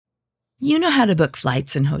You know how to book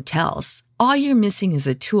flights and hotels. All you're missing is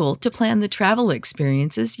a tool to plan the travel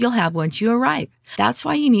experiences you'll have once you arrive. That's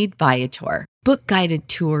why you need Viator. Book guided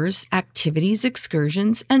tours, activities,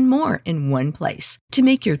 excursions, and more in one place to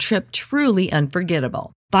make your trip truly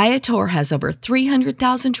unforgettable. Viator has over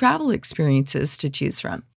 300,000 travel experiences to choose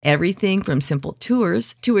from. Everything from simple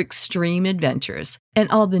tours to extreme adventures and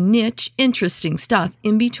all the niche, interesting stuff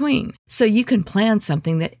in between. So you can plan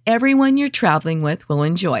something that everyone you're traveling with will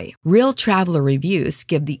enjoy. Real traveler reviews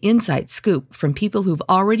give the inside scoop from people who've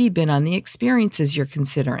already been on the experiences you're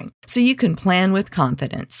considering. So you can plan with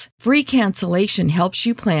confidence. Free cancellation helps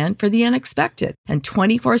you plan for the unexpected. And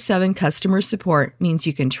 24/7 customer support means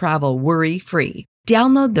you can travel worry-free.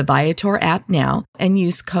 Download the Viator app now and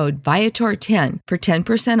use code Viator10 for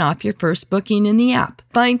 10% off your first booking in the app.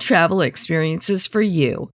 Find travel experiences for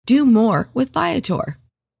you. Do more with Viator.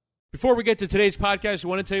 Before we get to today's podcast, I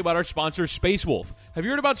want to tell you about our sponsor, Space Wolf. Have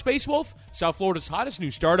you heard about Space Wolf? South Florida's hottest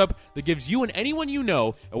new startup that gives you and anyone you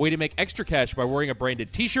know a way to make extra cash by wearing a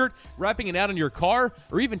branded t-shirt, wrapping an ad on your car,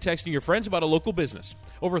 or even texting your friends about a local business.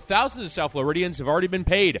 Over thousands of South Floridians have already been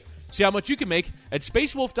paid. See how much you can make at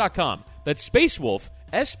spacewolf.com. That's Spacewolf,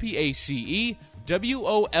 SPACEWOLFF.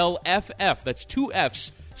 That's 2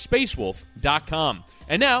 F's, spacewolf.com.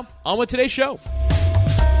 And now, on with today's show.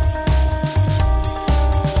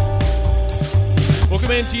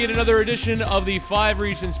 Welcome into yet another edition of the Five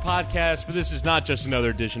Reasons Podcast, but this is not just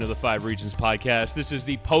another edition of the Five Reasons Podcast. This is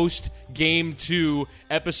the post-Game 2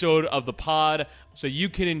 episode of the pod, so you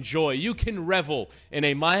can enjoy, you can revel in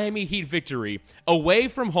a Miami Heat victory away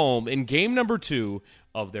from home in Game number 2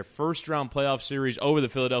 of their first-round playoff series over the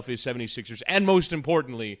Philadelphia 76ers. And most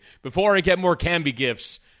importantly, before I get more Camby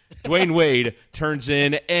gifts, Dwayne Wade turns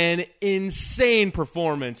in an insane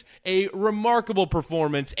performance, a remarkable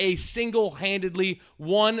performance, a single-handedly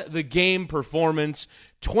won-the-game performance,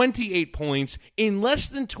 28 points in less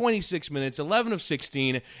than 26 minutes, 11 of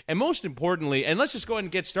 16, and most importantly, and let's just go ahead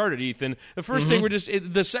and get started, Ethan. The first thing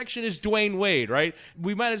the section is Dwayne Wade, right?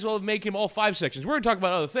 We might as well make him all 5 sections. We're going to talk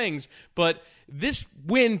about other things, but this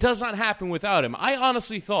win does not happen without him. I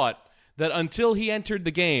honestly thought that until he entered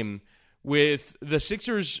the game, with the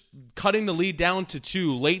Sixers cutting the lead down to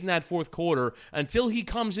 2 late in that fourth quarter, until he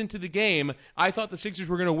comes into the game, I thought the Sixers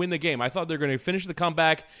were going to win the game. I thought they were going to finish the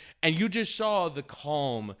comeback, and you just saw the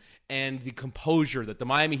calm and the composure that the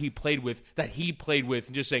Miami Heat played with,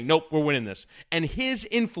 and just saying, nope, we're winning this. And his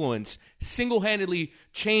influence single-handedly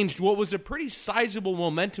changed what was a pretty sizable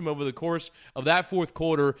momentum over the course of that fourth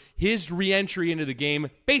quarter. His re-entry into the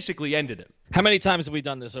game basically ended it. How many times have we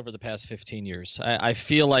done this over the past 15 years? I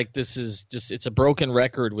feel like this is just – it's a broken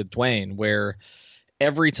record with Dwayne where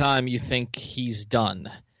every time you think he's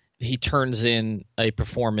done, he turns in a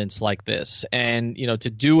performance like this. And, you know, to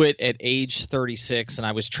do it at age 36, and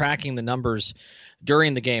I was tracking the numbers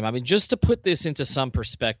during the game. I mean, just to put this into some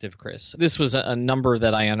perspective, Chris, this was a number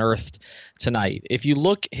that I unearthed tonight. If you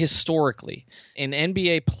look historically in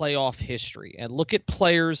NBA playoff history and look at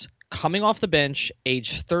players coming off the bench,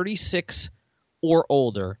 age 36 or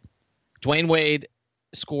older, Dwayne Wade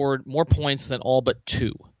scored more points than all but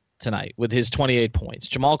 2 tonight with his 28 points.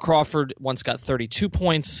 Jamal Crawford once got 32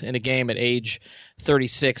 points in a game at age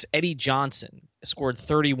 36. Eddie Johnson scored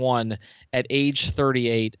 31 at age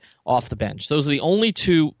 38 off the bench. Those are the only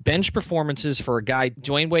 2 bench performances for a guy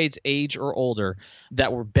Dwayne Wade's age or older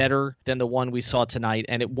that were better than the one we saw tonight.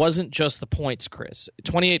 And it wasn't just the points, Chris.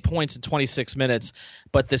 28 points in 26 minutes,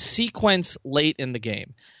 but the sequence late in the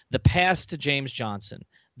game. The pass to James Johnson,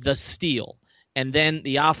 the steal, and then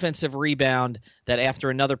the offensive rebound that after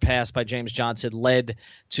another pass by James Johnson led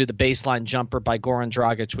to the baseline jumper by Goran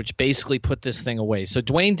Dragic, which basically put this thing away. So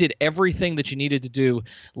Dwayne did everything that you needed to do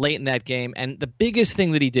late in that game, and the biggest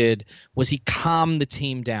thing that he did was he calmed the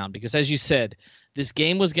team down because, as you said, this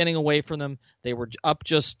game was getting away from them. They were up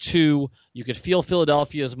just 2. You could feel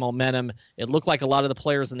Philadelphia's momentum. It looked like a lot of the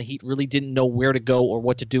players in the Heat really didn't know where to go or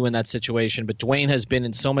what to do in that situation. But Dwayne has been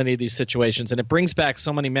in so many of these situations, and it brings back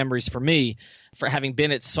so many memories for me for having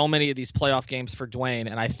been at so many of these playoff games for Dwayne.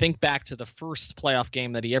 And I think back to the first playoff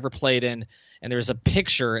game that he ever played in, and there's a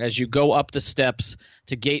picture as you go up the steps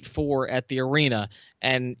to Gate 4 at the arena,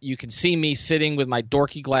 and you can see me sitting with my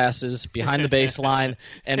dorky glasses behind the baseline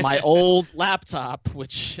and my old laptop,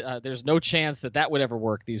 which there's no chance that would ever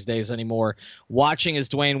work these days anymore, watching as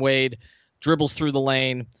Dwayne Wade dribbles through the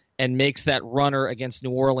lane and makes that runner against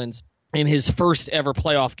New Orleans in his first ever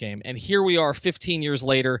playoff game. And here we are 15 years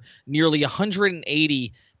later, nearly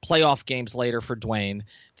 180 playoff games later for Dwayne,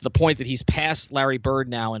 to the point that he's past Larry Bird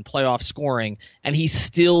now in playoff scoring, and he's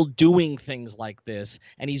still doing things like this,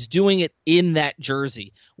 and he's doing it in that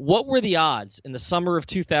jersey. What were the odds in the summer of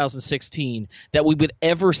 2016 that we would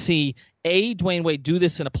ever see, A, Dwayne Wade do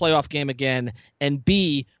this in a playoff game again, and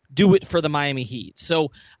B, do it for the Miami Heat?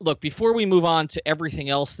 So, look, before we move on to everything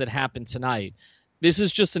else that happened tonight, this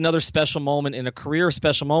is just another special moment in a career of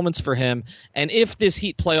special moments for him. And if this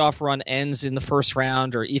Heat playoff run ends in the first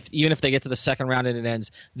round, or even if they get to the second round and it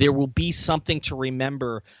ends, there will be something to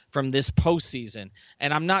remember from this postseason.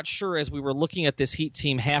 And I'm not sure, as we were looking at this Heat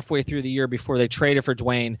team halfway through the year before they traded for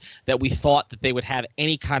Dwayne, that we thought that they would have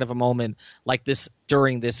any kind of a moment like this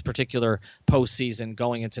during this particular postseason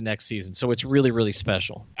going into next season. So it's really, really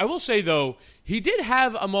special. I will say, though, he did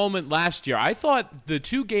have a moment last year. I thought the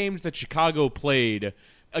two games that Chicago played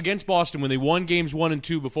against Boston, when they won games 1 and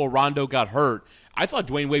 2 before Rondo got hurt, I thought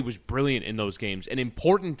Dwayne Wade was brilliant in those games and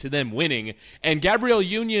important to them winning. And Gabrielle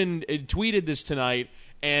Union tweeted this tonight.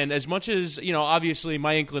 And as much as, obviously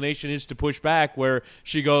my inclination is to push back, where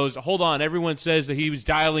she goes, hold on, everyone says that he was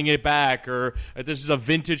dialing it back, or this is a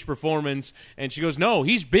vintage performance. And she goes, no,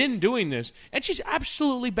 he's been doing this. And she's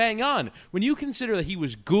absolutely bang on. When you consider that he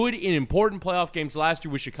was good in important playoff games last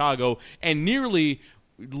year with Chicago and nearly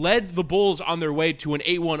led the Bulls on their way to an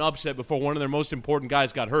 8-1 upset before one of their most important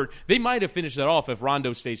guys got hurt. They might have finished that off if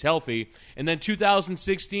Rondo stays healthy. And then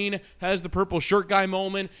 2016 has the purple shirt guy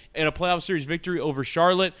moment and a playoff series victory over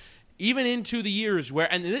Charlotte. Even into the years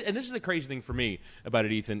where, and this is the crazy thing for me about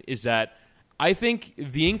it, Ethan, is that I think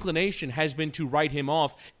the inclination has been to write him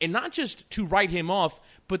off, and not just to write him off,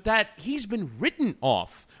 but that he's been written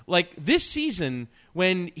off. Like this season,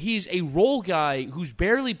 when he's a role guy who's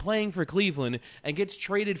barely playing for Cleveland and gets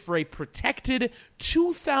traded for a protected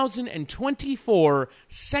 2024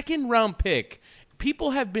 second-round pick,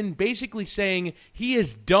 people have been basically saying he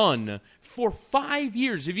is done for 5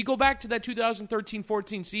 years. If you go back to that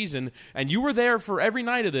 2013-14 season, and you were there for every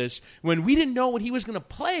night of this, when we didn't know when he was going to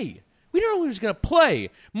play. We didn't know when he was going to play,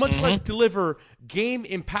 much less deliver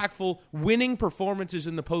game-impactful, winning performances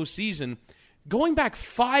in the postseason. Going back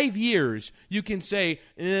 5 years, you can say,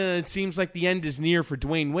 it seems like the end is near for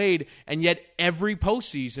Dwayne Wade, and yet every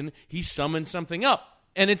postseason, he summoned something up.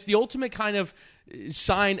 And it's the ultimate kind of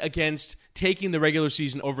sign against taking the regular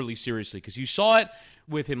season overly seriously, because you saw it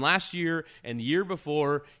with him last year and the year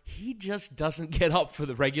before. He just doesn't get up for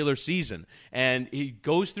the regular season, and he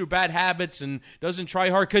goes through bad habits and doesn't try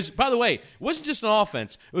hard. Because, by the way, it wasn't just an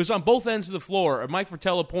offense. It was on both ends of the floor. Mike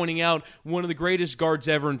Fratello pointing out one of the greatest guards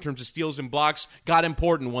ever in terms of steals and blocks got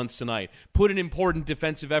important once tonight. Put in important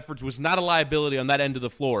defensive efforts, was not a liability on that end of the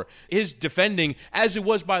floor. His defending, as it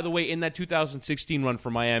was, by the way, in that 2016 run for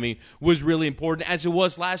Miami, was really important, as it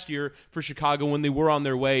was last year for Chicago when they were on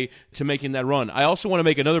their way to making that run. I also want to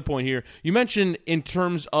make another point here. You mentioned in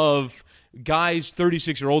terms of guys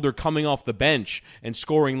 36 or older coming off the bench and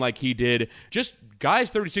scoring like he did, just guys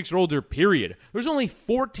 36 or older, period. There's only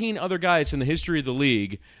 14 other guys in the history of the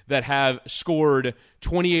league that have scored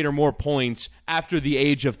 28 or more points after the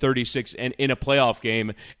age of 36 and in a playoff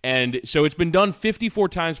game. And so it's been done 54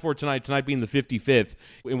 times for tonight being the 55th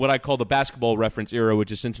in what I call the basketball reference era,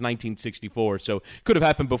 which is since 1964. So could have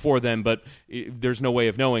happened before then, but there's no way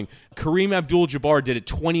of knowing. Kareem Abdul-Jabbar did it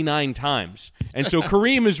 29 times. And so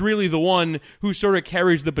Kareem is really the one who sort of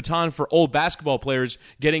carries the baton for old basketball players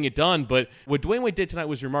getting it done. But what Dwayne Wade did tonight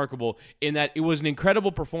was remarkable in that it was an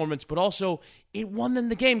incredible performance, but also it won them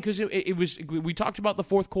the game, because it was, we talked about the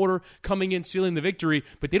fourth quarter coming in, sealing the victory,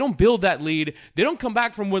 but they don't build that lead. They don't come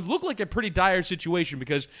back from what looked like a pretty dire situation,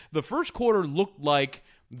 because the first quarter looked like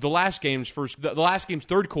the last game's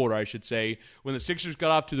third quarter, I should say, when the Sixers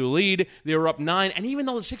got off to the lead. They were up 9, and even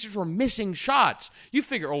though the Sixers were missing shots, you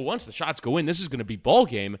figure, once the shots go in, this is going to be ball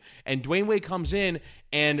game. And Dwayne Wade comes in,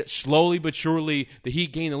 and slowly but surely the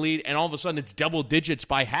Heat gain the lead, and all of a sudden it's double digits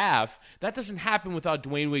by half. That doesn't happen without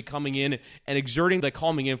Dwayne Wade coming in and exerting that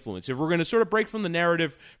calming influence. If we're going to sort of break from the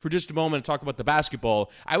narrative for just a moment and talk about the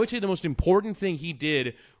basketball, I would say the most important thing he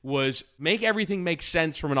did was make everything make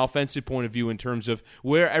sense from an offensive point of view in terms of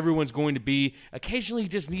where everyone's going to be. Occasionally you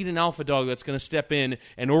just need an alpha dog that's going to step in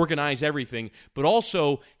and organize everything, but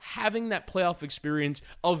also having that playoff experience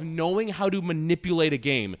of knowing how to manipulate a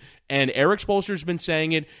game. And Eric Spoelstra's been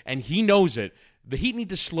saying it, and he knows it. the Heat need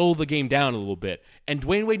to slow the game down a little bit. And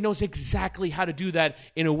Dwayne Wade knows exactly how to do that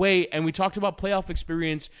in a way. And we talked about playoff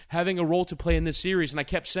experience having a role to play in this series. And I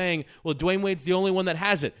kept saying, well, Dwayne Wade's the only one that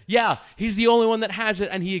has it. Yeah, he's the only one that has it.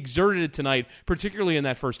 And he exerted it tonight, particularly in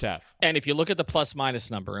that first half. And if you look at the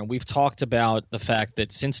plus-minus number, and we've talked about the fact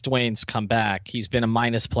that since Dwayne's come back, he's been a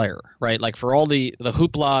minus player, right? Like for all the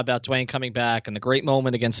hoopla about Dwayne coming back and the great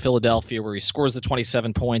moment against Philadelphia where he scores the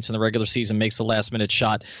 27 points in the regular season, makes the last-minute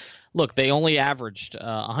shot. Look, they only averaged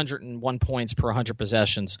 101 points per 100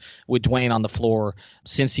 possessions with Dwayne on the floor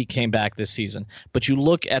since he came back this season. But you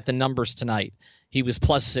look at the numbers tonight. He was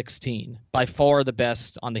plus 16, by far the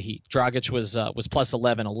best on the Heat. Dragic was plus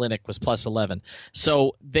 11. Olynyk was plus 11.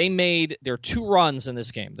 So they made their two runs in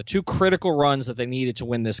this game. The two critical runs that they needed to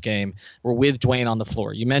win this game were with Dwayne on the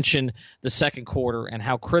floor. You mentioned the second quarter and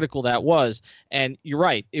how critical that was. And you're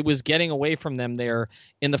right. It was getting away from them there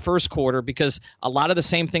in the first quarter because a lot of the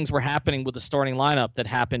same things were happening with the starting lineup that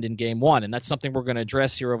happened in game one. And that's something we're going to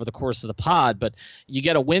address here over the course of the pod. But you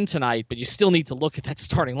get a win tonight, but you still need to look at that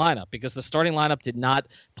starting lineup because the starting lineup did not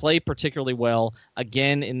play particularly well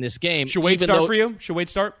again in this game. Should Wade start for you? Should Wade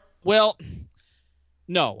start? Well,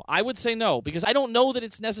 no. I would say no because I don't know that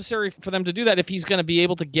it's necessary for them to do that if he's going to be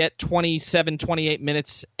able to get 27, 28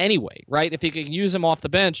 minutes anyway, right? If he can use him off the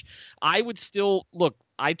bench, I would still – look,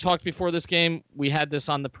 I talked before this game. We had this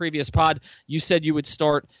on the previous pod. You said you would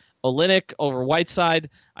start Olynyk over Whiteside.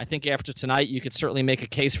 I think after tonight you could certainly make a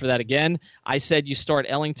case for that again. I said you start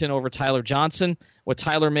Ellington over Tyler Johnson. What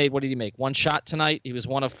Tyler made, what did he make? One shot tonight. He was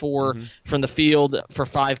 1 of 4 from the field for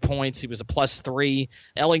 5 points. He was a +3.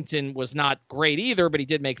 Ellington was not great either, but he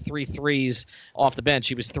did make 3 threes off the bench.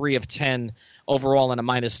 He was 3 of 10 overall and a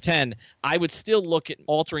 -10. I would still look at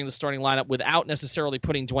altering the starting lineup without necessarily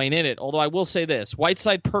putting Dwayne in it, although I will say this.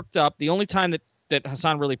 Whiteside perked up. The only time that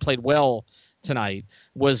Hassan really played well tonight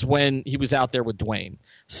was when he was out there with Dwayne.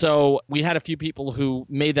 So we had a few people who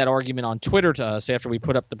made that argument on Twitter to us after we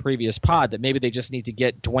put up the previous pod that maybe they just need to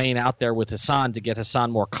get Dwayne out there with Hassan to get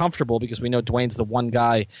Hassan more comfortable because we know Dwayne's the one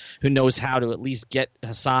guy who knows how to at least get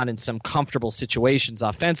Hassan in some comfortable situations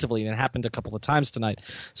offensively, and it happened a couple of times tonight.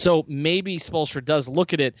 So maybe Spoelstra does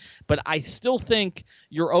look at it, but I still think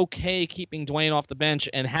you're okay keeping Dwayne off the bench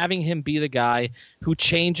and having him be the guy who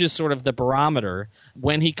changes sort of the barometer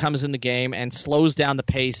when he comes in the game and slows down the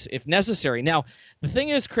pace if necessary. Now, the thing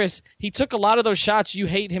is, Chris, he took a lot of those shots you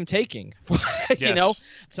hate him taking,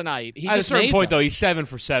 tonight. At a certain point, though, he's 7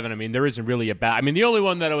 for 7. I mean, there isn't really a bad. I mean, the only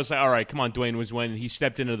one that I was like, all right, come on, Dwayne, was when he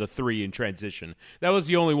stepped into the 3 in transition. That was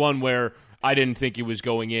the only one where I didn't think he was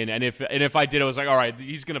going in, and if I did, I was like, all right,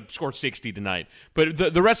 he's going to score 60 tonight. But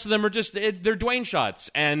the rest of them are just they're Dwayne shots,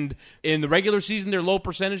 and in the regular season, they're low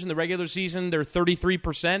percentage. In the regular season, they're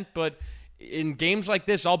 33%. But in games like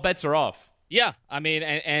this, all bets are off. Yeah, I mean,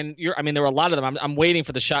 there were a lot of them. I'm waiting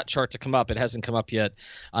for the shot chart to come up. It hasn't come up yet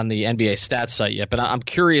on the NBA stats site yet, but I'm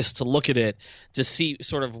curious to look at it to see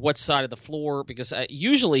sort of what side of the floor, because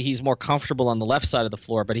usually he's more comfortable on the left side of the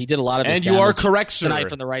floor, but he did a lot of his damage. And you are correct, sir. Tonight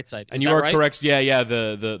from the right side. And you are correct. Yeah.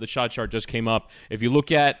 The shot chart just came up. If you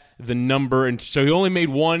look at the number, and so he only made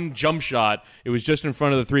one jump shot. It was just in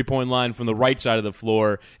front of the 3-point line from the right side of the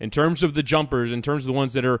floor. In terms of the jumpers, in terms of the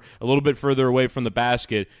ones that are a little bit further away from the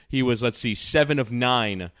basket, he was, 7 of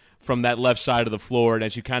 9 from that left side of the floor. And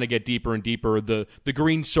as you kind of get deeper and deeper, the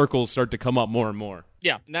green circles start to come up more and more.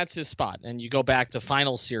 Yeah, and that's his spot. And you go back to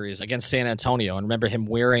finals series against San Antonio and remember him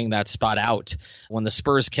wearing that spot out when the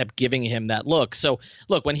Spurs kept giving him that look. So,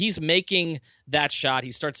 look, when he's making that shot,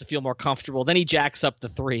 he starts to feel more comfortable. Then he jacks up the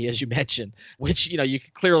 3, as you mentioned, which, you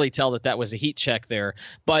could clearly tell that was a heat check there.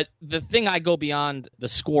 But the thing I go beyond the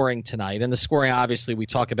scoring tonight, and the scoring, obviously, we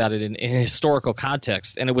talk about it in historical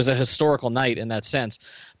context, and it was a historical night in that sense.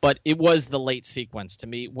 But it was the late sequence to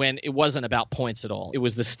me when it wasn't about points at all. It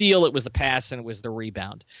was the steal, it was the pass, and it was the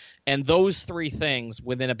rebound. And those 3 things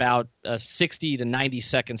within about a 60 to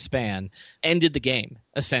 90-second span ended the game,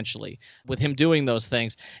 essentially, with him doing those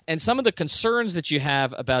things. And some of the concerns that you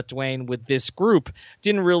have about Dwayne with this group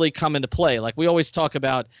didn't really come into play. Like we always talk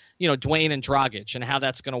about, Dwayne and Dragic and how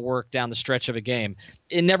that's going to work down the stretch of a game.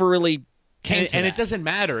 It never really and it doesn't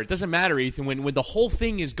matter. It doesn't matter, Ethan, when the whole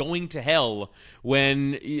thing is going to hell,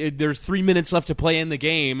 when there's 3 minutes left to play in the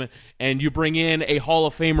game, and you bring in a Hall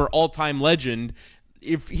of Famer, all-time legend.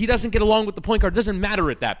 If he doesn't get along with the point guard, it doesn't matter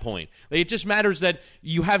at that point. It just matters that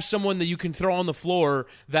you have someone that you can throw on the floor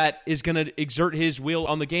that is going to exert his will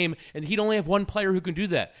on the game, and he'd only have one player who can do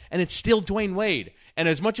that, and it's still Dwayne Wade. And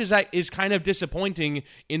as much as that is kind of disappointing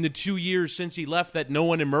in the 2 years since he left that no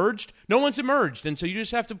one's emerged, and so you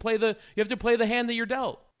just have to play the hand that you're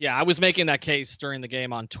dealt. Yeah, I was making that case during the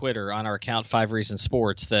game on Twitter on our account 5 Reasons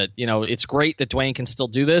Sports that, it's great that Dwayne can still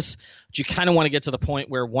do this, but you kind of want to get to the point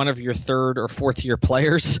where one of your third or fourth year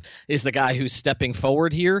players is the guy who's stepping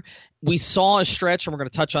forward here. We saw a stretch, and we're going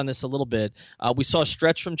to touch on this a little bit. We saw a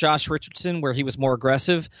stretch from Josh Richardson where he was more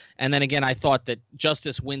aggressive. And then again, I thought that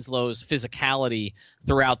Justice Winslow's physicality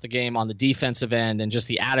throughout the game on the defensive end and just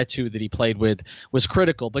the attitude that he played with was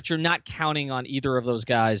critical. But you're not counting on either of those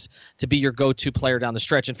guys to be your go-to player down the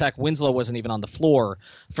stretch. In fact, Winslow wasn't even on the floor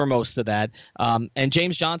for most of that. And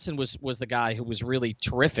James Johnson was the guy who was really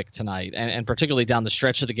terrific tonight, and particularly down the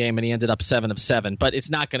stretch of the game, and he ended up 7 of 7. But it's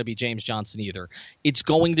not going to be James Johnson either. It's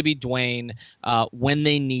going to be Dwayne when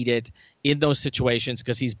they need it in those situations,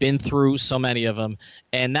 because he's been through so many of them.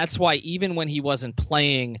 And that's why even when he wasn't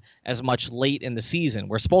playing as much late in the season,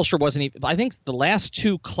 where Spoelstra wasn't even, I think the last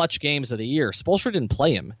 2 clutch games of the year, Spoelstra didn't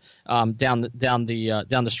play him down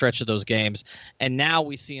the stretch of those games. And now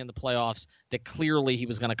we see in the playoffs that clearly he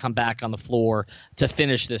was going to come back on the floor to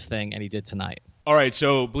finish this thing, and he did tonight. All right,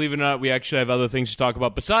 so believe it or not, we actually have other things to talk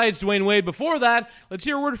about besides Dwayne Wade. Before that, let's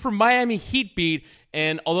hear a word from Miami Heat Beat.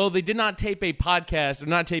 And although they did not tape a podcast, they're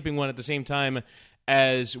not taping one at the same time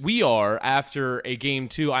as we are after a game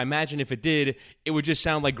 2, I imagine if it did, it would just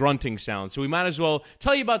sound like grunting sounds. So we might as well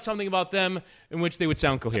tell you about something about them in which they would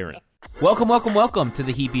sound coherent. Welcome to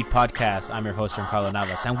the Heat Beat Podcast. I'm your host, Giancarlo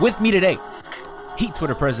Navas. And with me today, Heat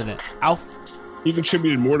Twitter President Alf. He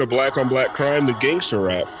contributed more to black-on-black crime than gangster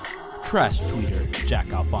rap. Trash tweeter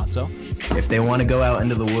Jack Alfonso. If they want to go out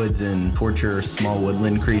into the woods and torture small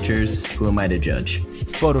woodland creatures, who am I to judge?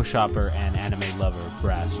 Photoshopper and anime lover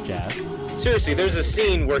Brass Jazz. Seriously, there's a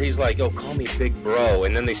scene where he's like, "Oh, call me big bro,"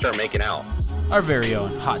 and then they start making out. Our very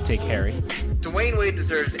own Hot Take Harry. Dwayne Wade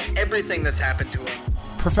deserves everything that's happened to him.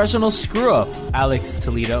 Professional screw-up Alex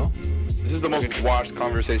Toledo. This is the most washed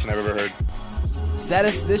conversation I've ever heard.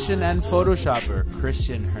 Statistician and Photoshopper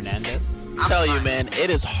Christian Hernandez. I tell you, man, it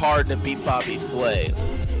is hard to beat Bobby Flay.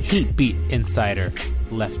 Heat Beat Insider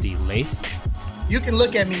Lefty Leif. You can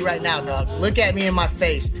look at me right now, dog. Look at me in my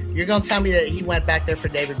face. You're going to tell me that he went back there for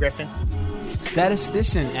David Griffin?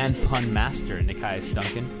 Statistician and pun master Nikias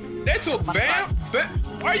Duncan. That's a bam.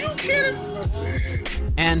 Are you kidding?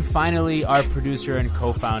 And finally, our producer and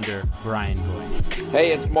co-founder, Brian Goy.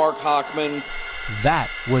 Hey, it's Mark Hockman. That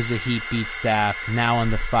was the Heat Beat staff, now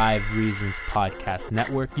on the 5 Reasons Podcast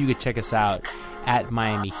Network. You can check us out at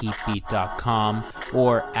MiamiHeatBeat.com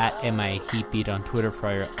or at MIAHeatBeat on Twitter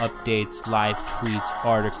for your updates, live tweets,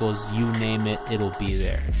 articles, you name it, it'll be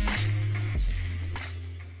there.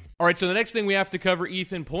 All right, so the next thing we have to cover,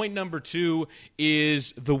 Ethan, point number 2,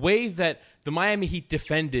 is the way that the Miami Heat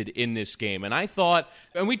defended in this game. And I thought,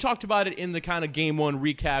 and we talked about it in the kind of Game 1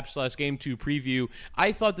 recap / Game 2 preview,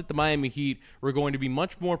 I thought that the Miami Heat were going to be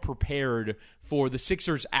much more prepared for the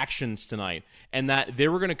Sixers' actions tonight, and that they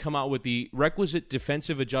were going to come out with the requisite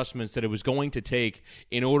defensive adjustments that it was going to take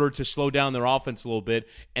in order to slow down their offense a little bit,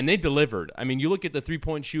 and they delivered. I mean, you look at the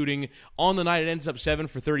three-point shooting on the night, it ends up 7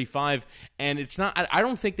 for 35, and it's not, I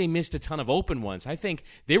don't think they missed a ton of open ones. I think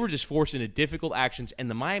they were just forced into difficult actions, and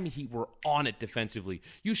the Miami Heat were on it defensively.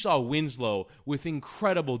 You saw Winslow with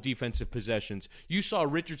incredible defensive possessions. You saw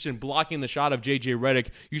Richardson blocking the shot of J.J. Redick.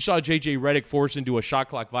 You saw J.J. Redick forced into a shot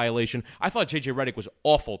clock violation. I thought J.J. Redick was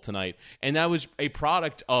awful tonight, and that was a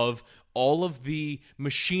product of all of the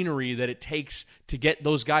machinery that it takes to get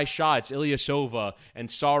those guys shots, Ilyasova and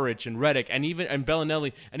Saric and Redick and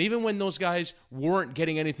Bellinelli. And even when those guys weren't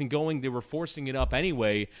getting anything going, they were forcing it up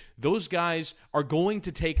anyway. Those guys are going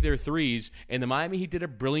to take their threes, and the Miami Heat did a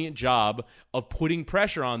brilliant job of putting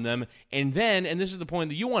pressure on them. And then, and this is the point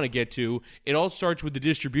that you want to get to, it all starts with the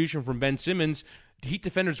distribution from Ben Simmons. The Heat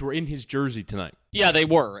defenders were in his jersey tonight. Yeah, they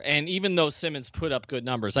were. And even though Simmons put up good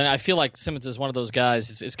numbers, I feel like Simmons is one of those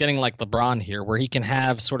guys, it's getting like LeBron here, where he can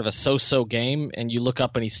have sort of a so-so game, and you look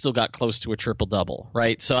up and he's still got close to a triple-double,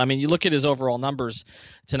 right? So, I mean, you look at his overall numbers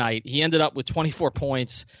tonight. He ended up with 24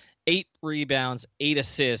 points, 8 rebounds, 8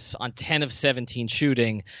 assists on 10 of 17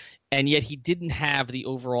 shooting, and yet he didn't have the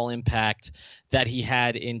overall impact that he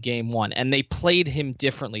had in Game 1. And they played him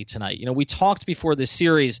differently tonight. You know, we talked before this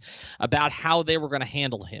series about how they were going to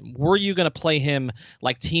handle him. Were you going to play him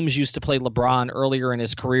like teams used to play LeBron earlier in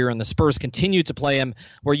his career, and the Spurs continued to play him,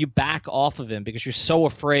 where you back off of him because you're so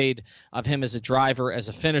afraid of him as a driver, as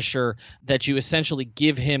a finisher, that you essentially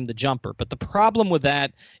give him the jumper? But the problem with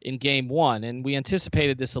that in Game 1, and we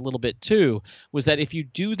anticipated this a little bit too, was that if you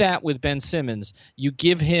do that with Ben Simmons, you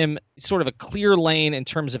give him sort of a clear lane in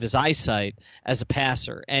terms of his eyesight, as a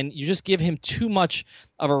passer, and you just give him too much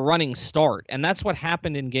of a running start. And that's what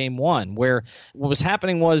happened in game one, where what was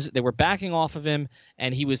happening was they were backing off of him,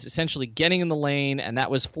 and he was essentially getting in the lane, and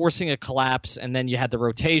that was forcing a collapse. And then you had the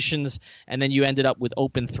rotations, and then you ended up with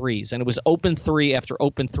open threes. And it was open three after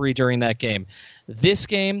open three during that game. This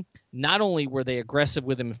game, not only were they aggressive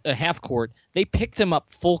with him a half court, they picked him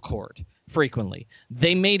up full court frequently.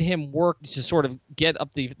 They made him work to sort of get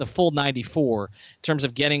up the full 94 in terms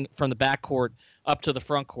of getting from the backcourt up to the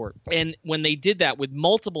front court. And when they did that with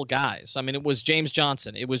multiple guys, I mean, it was James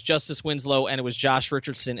Johnson, it was Justice Winslow, and it was Josh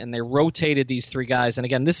Richardson, and they rotated these three guys. And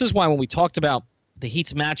again, this is why when we talked about the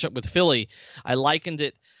Heat's matchup with Philly, I likened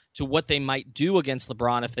it to what they might do against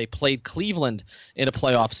LeBron if they played Cleveland in a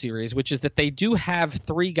playoff series, which is that they do have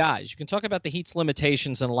three guys. You can talk about the Heat's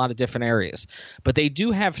limitations in a lot of different areas, but they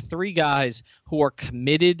do have three guys who are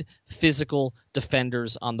committed physical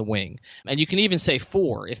defenders on the wing. And you can even say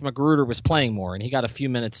four if Magruder was playing more, and he got a few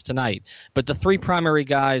minutes tonight. But the three primary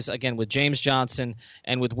guys, again, with James Johnson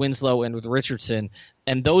and with Winslow and with Richardson,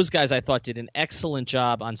 and those guys I thought did an excellent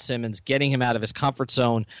job on Simmons, getting him out of his comfort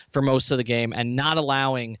zone for most of the game and not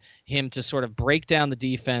allowing him to sort of break down the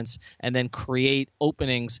defense and then create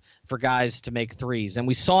openings for guys to make threes. And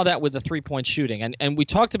we saw that with the three-point shooting. And we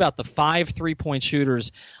talked about the 5 3-point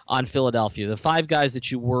shooters on Philadelphia, the 5 guys that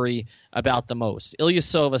you worry about the most: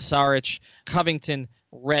 Ilyasova, Saric, Covington,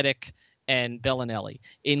 Redick, and Bellinelli.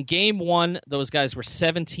 In game one, those guys were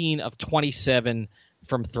 17 of 27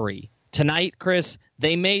 from 3. Tonight, Chris,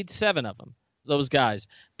 they made 7 of them, those guys,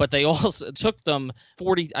 but they also took them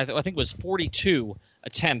 40. I think it was 42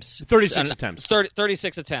 attempts. 36 attempts.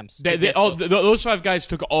 36 attempts. Those 5 guys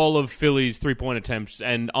took all of Philly's 3-point attempts,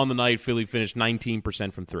 and on the night, Philly finished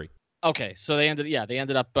 19% from 3. Okay, so they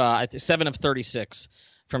ended up 7 of 36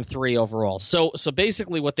 from 3 overall. So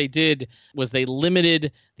basically what they did was they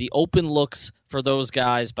limited the open looks for those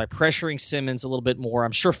guys by pressuring Simmons a little bit more.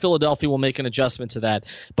 I'm sure Philadelphia will make an adjustment to that.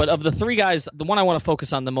 But of the 3 guys, the one I want to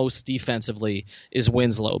focus on the most defensively is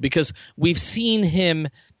Winslow, because we've seen him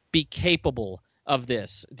be capable of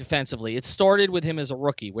this defensively. It started with him as a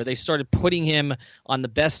rookie, where they started putting him on the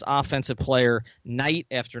best offensive player night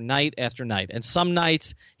after night after night. And some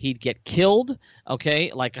nights he'd get killed,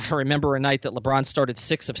 okay? Like I remember a night that LeBron started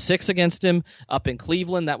 6 of 6 against him up in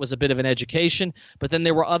Cleveland. That was a bit of an education. But then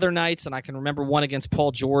there were other nights, and I can remember one against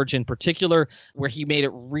Paul George in particular, where he made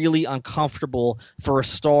it really uncomfortable for a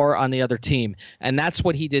star on the other team. And that's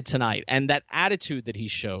what he did tonight. And that attitude that he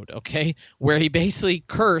showed, okay, where he basically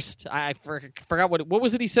cursed. I forgot what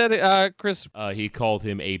was it he said, Chris? He called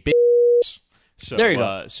him a bitch. So there you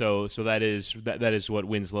go. So that is what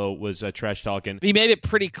Winslow was trash talking. He made it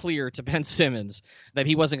pretty clear to Ben Simmons that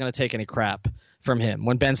he wasn't going to take any crap from him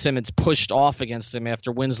when Ben Simmons pushed off against him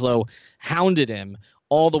after Winslow hounded him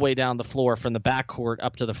all the way down the floor from the backcourt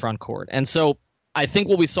up to the front court. And so I think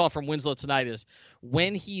what we saw from Winslow tonight is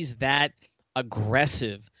when he's that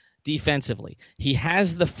aggressive defensively, he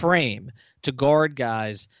has the frame to guard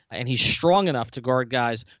guys, and he's strong enough to guard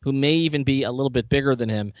guys who may even be a little bit bigger than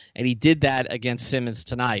him, and he did that against Simmons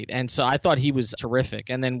tonight. And so I thought he was terrific.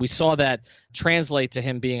 And then we saw that translate to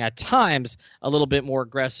him being at times a little bit more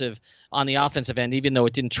aggressive on the offensive end, even though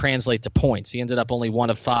it didn't translate to points. He ended up only 1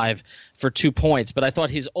 of 5 for 2 points. But I thought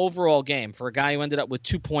his overall game, for a guy who ended up with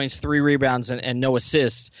 2 points, 3 rebounds, and no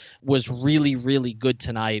assists, was really, really good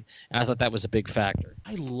tonight. And I thought that was a big factor.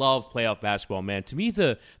 I love playoff basketball, man. To me,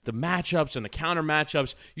 the matchups and the counter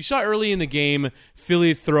matchups, you saw early in the game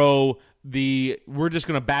Philly throw we're just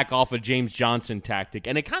going to back off a James Johnson tactic.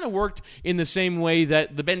 And it kind of worked in the same way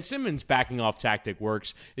that the Ben Simmons backing off tactic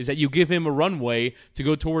works, is that you give him a runway to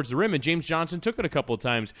go towards the rim, and James Johnson took it a couple of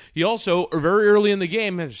times. He also, very early in the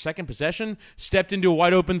game, his second possession, stepped into a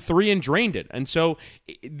wide-open 3 and drained it. And so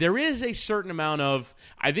there is a certain amount of,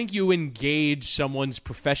 I think you engage someone's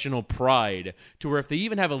professional pride to where if they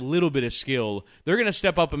even have a little bit of skill, they're going to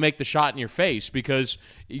step up and make the shot in your face because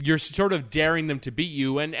you're sort of daring them to beat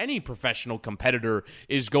you, and any professional competitor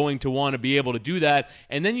is going to want to be able to do that.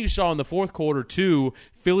 And then you saw in the fourth quarter, too,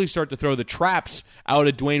 Philly start to throw the traps out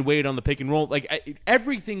at Dwayne Wade on the pick and roll. Like,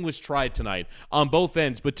 everything was tried tonight on both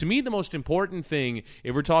ends. But to me, the most important thing,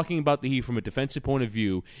 if we're talking about the Heat from a defensive point of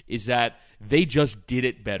view, is that they just did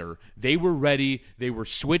it better. They were ready. They were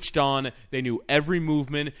switched on. They knew every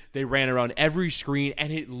movement. They ran around every screen,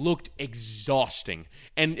 and it looked exhausting.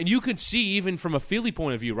 And you could see even from a Philly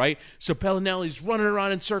point of view, right? So Bellinelli's running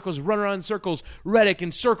around in circles, Redick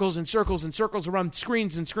in circles and circles and circles around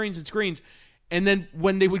screens and screens and screens. And then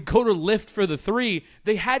when they would go to lift for the 3,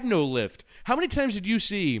 they had no lift. How many times did you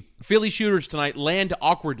see Philly shooters tonight land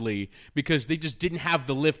awkwardly because they just didn't have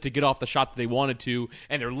the lift to get off the shot that they wanted to,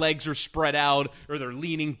 and their legs are spread out or they're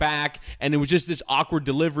leaning back, and it was just this awkward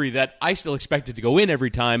delivery that I still expected to go in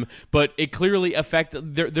every time, but it clearly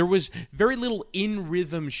affected. There was very little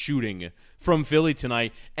in-rhythm shooting from Philly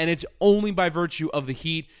tonight, and it's only by virtue of the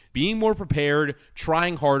Heat being more prepared,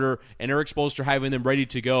 trying harder, and Eric Spoelstra having them ready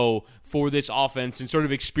to go for this offense and sort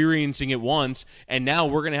of experiencing it once, and now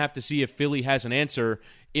we're going to have to see if Philly has an answer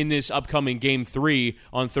in this upcoming Game 3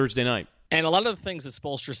 on Thursday night. And a lot of the things that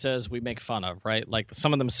Spoelstra says we make fun of, right? Like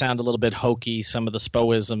some of them sound a little bit hokey, some of the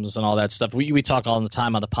Spoisms and all that stuff. We talk all the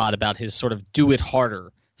time on the pod about his sort of do it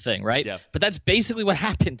harder thing, right? Yeah. But that's basically what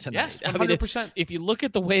happened tonight. Yes, 100%. I mean, if you look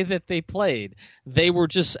at the way that they played, they were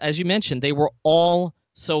just, as you mentioned, they were all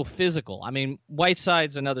so physical. I mean,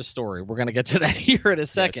 Whiteside's another story. We're going to get to that here in a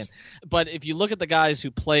second. Yes. But if you look at the guys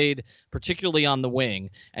who played, particularly on the wing,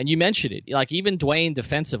 and you mentioned it, like even Dwayne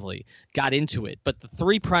defensively got into it. But the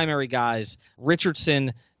three primary guys,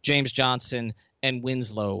 Richardson, James Johnson, and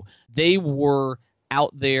Winslow, they were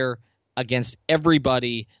out there against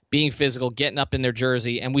everybody, being physical, getting up in their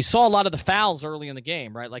jersey. And we saw a lot of the fouls early in the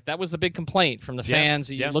game, right? Like that was the big complaint from the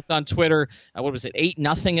fans. You looked on Twitter, what was it,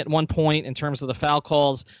 8-0 at one point in terms of the foul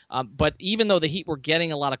calls. But even though the Heat were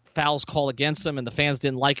getting a lot of fouls called against them and the fans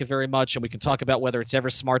didn't like it very much, and we can talk about whether it's ever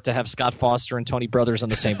smart to have Scott Foster and Tony Brothers on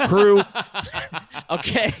the same crew.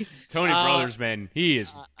 Okay. Tony Brothers, man, he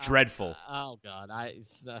is dreadful. Oh God,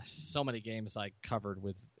 so many games I covered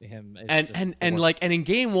with him. And in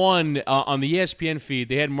Game 1 on the ESPN feed,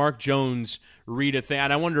 they had Mark Jones read a thing,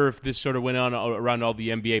 and I wonder if this sort of went on around all the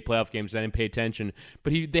NBA playoff games. I didn't pay attention,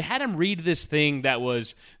 but they had him read this thing that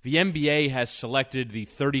was the NBA has selected the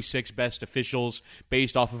 36 best officials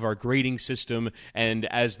based off of our grading system, and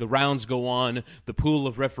as the rounds go on, the pool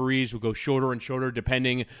of referees will go shorter and shorter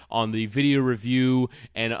depending on the video review,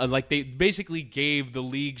 and like they basically gave the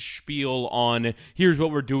league spiel on here's what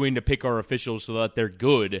we're doing to pick our officials so that they're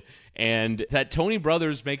good, and that Tony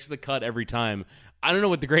Brothers makes the cut every time. I don't know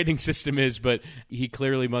what the grading system is, but he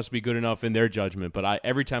clearly must be good enough in their judgment. But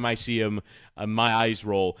every time I see him, my eyes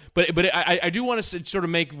roll. But I do want to sort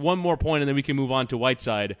of make one more point, and then we can move on to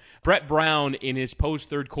Whiteside. Brett Brown, in his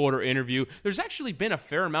post-third quarter interview, there's actually been a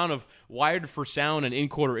fair amount of wired for sound and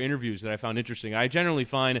in-quarter interviews that I found interesting. I generally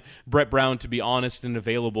find Brett Brown to be honest and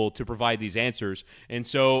available to provide these answers. And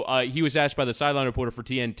so he was asked by the sideline reporter for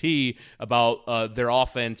TNT about their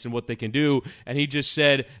offense and what they can do, and he just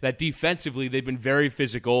said that defensively they've been very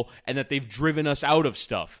physical and that they've driven us out of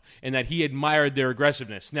stuff and that he admired their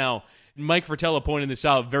aggressiveness. Now, Mike Fratello pointed this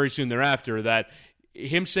out very soon thereafter, that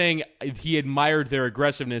him saying he admired their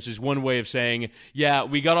aggressiveness is one way of saying, yeah,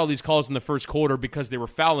 we got all these calls in the first quarter because they were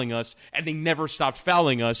fouling us, and they never stopped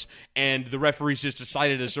fouling us, and the referees just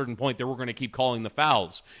decided at a certain point that we're going to keep calling the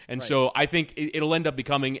fouls. And so I think it'll end up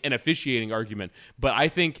becoming an officiating argument. But I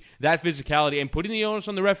think that physicality and putting the onus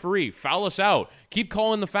on the referee, foul us out, keep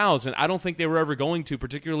calling the fouls, and I don't think they were ever going to,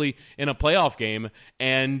 particularly in a playoff game,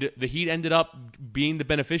 and the Heat ended up being the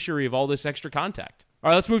beneficiary of all this extra contact. All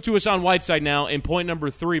right, let's move to Hassan Whiteside now in point number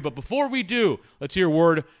 3. But before we do, let's hear a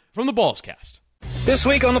word from the Ballscast. This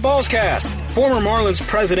week on the Ballscast, former Marlins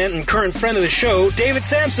president and current friend of the show, David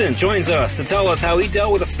Sampson, joins us to tell us how he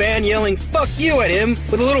dealt with a fan yelling "fuck you" at him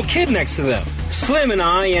with a little kid next to them. Slim and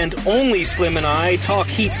I, and only Slim and I, talk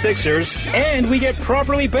Heat Sixers, and we get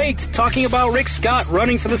properly baked talking about Rick Scott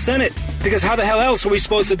running for the Senate. Because how the hell else are we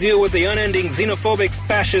supposed to deal with the unending xenophobic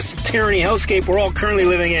fascist tyranny hellscape we're all currently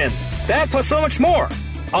living in? That plus so much more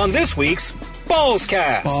on this week's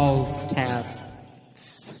Ballscast. Ballscast.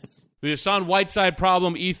 The Hassan Whiteside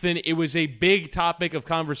problem, Ethan, it was a big topic of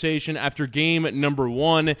conversation after game number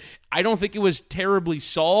 1. I don't think it was terribly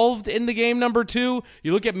solved in the game number 2.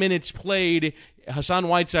 You look at minutes played, Hassan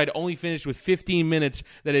Whiteside only finished with 15 minutes.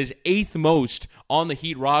 That is 8th most on the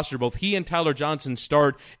Heat roster. Both he and Tyler Johnson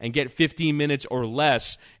start and get 15 minutes or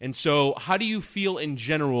less. And so how do you feel in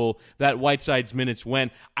general that Whiteside's minutes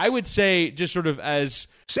went? I would say just sort of as...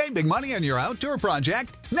 Save big money on your outdoor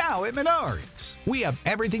project now at Menards. We have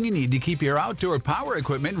everything you need to keep your outdoor power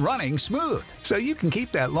equipment running smooth so you can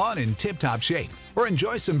keep that lawn in tip-top shape or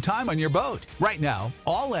enjoy some time on your boat. Right now,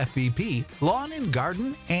 all FVP, lawn and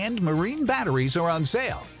garden, and marine batteries are on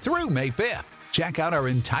sale through May 5th. Check out our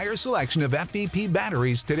entire selection of FVP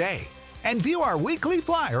batteries today and view our weekly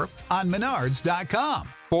flyer on Menards.com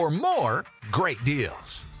for more great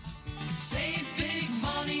deals. Save big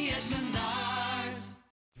money at Menards.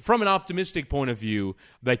 From an optimistic point of view,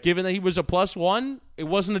 that given that he was a +1, it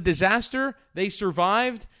wasn't a disaster, they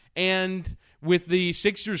survived, and with the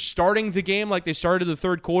Sixers starting the game like they started the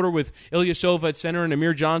third quarter with Ilyasova at center and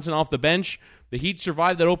Amir Johnson off the bench, the Heat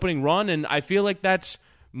survived that opening run, and I feel like that's,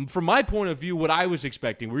 from my point of view, what I was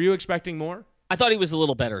expecting. Were you expecting more? I thought he was a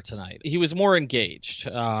little better tonight. He was more engaged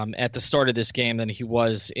at the start of this game than he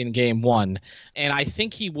was in game one. And I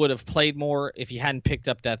think he would have played more if he hadn't picked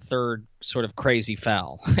up that third sort of crazy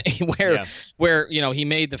foul where he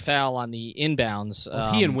made the foul on the inbounds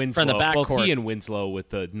he and Winslow, from the backcourt. Both he and Winslow with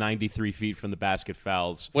the 93 feet from the basket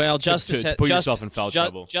fouls. Well, Justice to put yourself in foul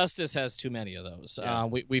trouble. Justice has too many of those. Yeah.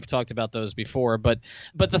 We've talked about those before. But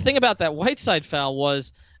the thing about that Whiteside foul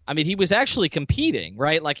was, I mean, he was actually competing,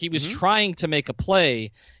 right? Like he was trying to make a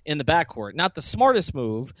play in the backcourt. Not the smartest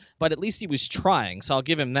move, but at least he was trying, so I'll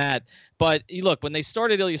give him that. But look, when they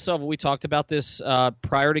started Ilyasova, we talked about this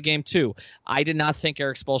prior to game two. I did not think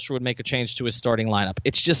Erik Spoelstra would make a change to his starting lineup.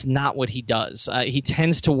 It's just not what he does. He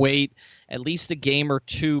tends to wait at least a game or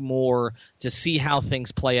two more to see how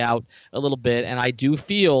things play out a little bit, and I do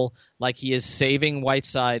feel like he is saving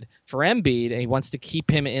Whiteside for Embiid, and he wants to keep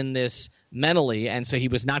him in this mentally, and so he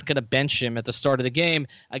was not going to bench him at the start of the game,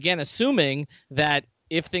 again, assuming that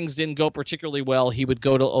if things didn't go particularly well, he would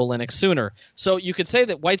go to Olynyk sooner. So you could say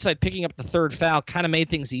that Whiteside picking up the third foul kind of made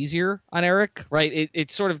things easier on Erik, right?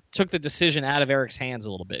 It sort of took the decision out of Eric's hands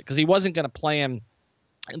a little bit because he wasn't going to play him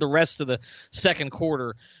the rest of the second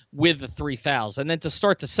quarter with the three fouls. And then to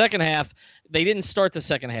start the second half, they didn't start the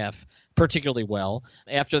second half particularly well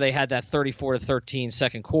after they had that 34-13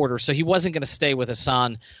 second quarter. So he wasn't going to stay with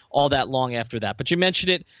Hassan all that long after that. But you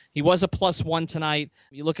mentioned it. He was a +1 tonight.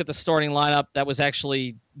 You look at the starting lineup, that was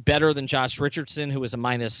actually better than Josh Richardson, who was a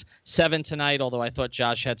 -7 tonight, although I thought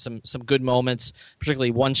Josh had some good moments,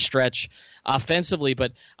 particularly one stretch offensively.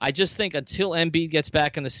 But I just think until Embiid gets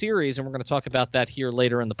back in the series, and we're going to talk about that here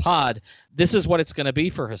later in the pod, this is what it's going to be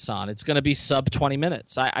for Hassan. It's going to be sub 20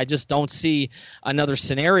 minutes. I just don't see another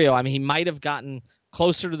scenario. I mean, he might have gotten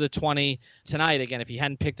closer to the 20 tonight, again, if he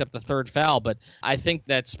hadn't picked up the third foul. But I think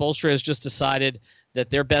that Spoelstra has just decided that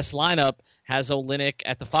their best lineup has Olynyk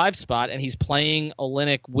at the 5 spot, and he's playing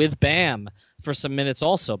Olynyk with Bam for some minutes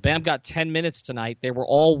also. Bam got 10 minutes tonight. They were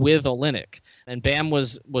all with Olynyk. And Bam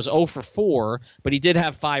was 0 for 4, but he did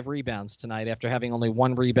have 5 rebounds tonight after having only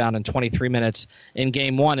 1 rebound in 23 minutes in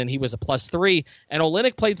game 1, and he was a +3. And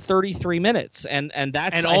Olynyk played 33 minutes. And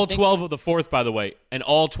that's And all 12 of the fourth, by the way.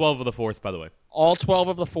 All 12 of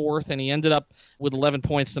the fourth, and he ended up with 11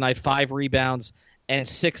 points tonight, 5 rebounds, and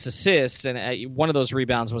 6 assists, and one of those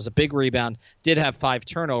rebounds was a big rebound, did have 5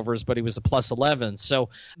 turnovers, but he was a +11. So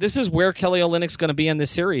this is where Kelly Olynyk's going to be in this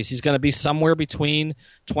series. He's going to be somewhere between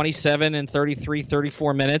 27 and 33,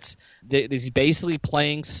 34 minutes. He's basically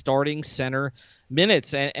playing starting center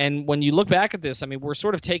minutes. And when you look back at this, I mean, we're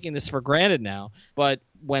sort of taking this for granted now, but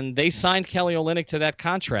when they signed Kelly Olynyk to that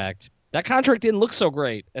contract didn't look so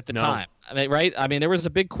great at the time, right? I mean, there was a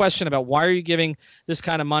big question about why are you giving this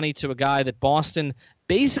kind of money to a guy that Boston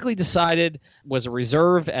basically decided was a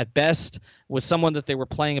reserve at best, was someone that they were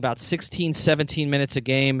playing about 16, 17 minutes a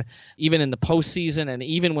game, even in the postseason, and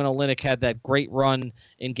even when Olynyk had that great run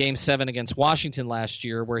in Game 7 against Washington last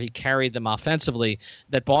year where he carried them offensively,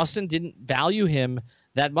 that Boston didn't value him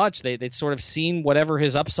that much. They'd sort of seen whatever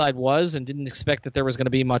his upside was and didn't expect that there was going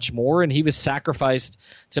to be much more, and he was sacrificed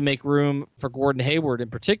to make room for Gordon Hayward in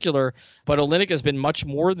particular. But Olynyk has been much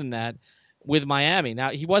more than that with Miami. Now,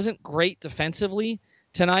 he wasn't great defensively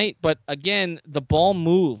tonight, but again, the ball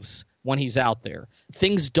moves when he's out there.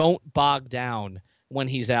 Things don't bog down when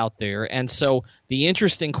he's out there. And so the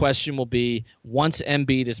interesting question will be, once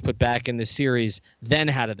Embiid is put back in the series, then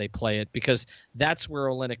how do they play it? Because that's where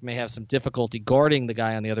Olynyk may have some difficulty guarding the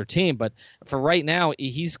guy on the other team. But for right now,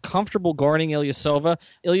 he's comfortable guarding Ilyasova.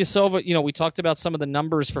 Ilyasova, we talked about some of the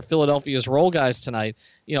numbers for Philadelphia's role guys tonight.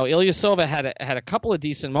 Ilyasova had a couple of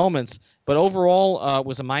decent moments, but overall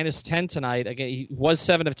was a -10 tonight. Again, he was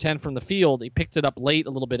 7 of 10 from the field. He picked it up late a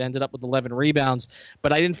little bit, ended up with 11 rebounds,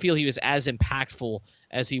 but I didn't feel he was as impactful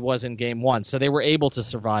as he was in game 1. So they were able to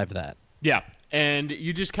survive that. Yeah, and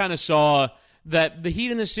you just kind of saw that the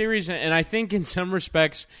Heat in the series, and I think in some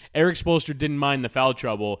respects, Erik Spoelstra didn't mind the foul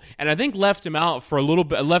trouble, and I think left him out for a little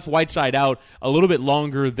bit, left Whiteside out a little bit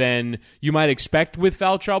longer than you might expect with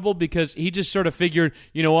foul trouble, because he just sort of figured,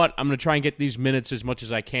 you know what, I'm going to try and get these minutes as much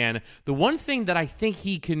as I can. The one thing that I think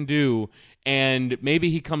he can do and maybe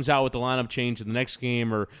he comes out with the lineup change in the next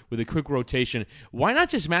game or with a quick rotation, why not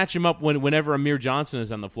just match him up whenever Amir Johnson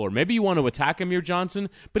is on the floor? Maybe you want to attack Amir Johnson,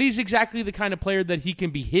 but he's exactly the kind of player that he can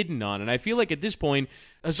be hidden on. And I feel like at this point,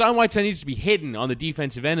 Hassan Whiteside needs to be hidden on the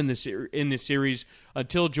defensive end in this series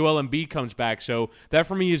until Joel Embiid comes back. So that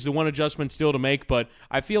for me is the one adjustment still to make. But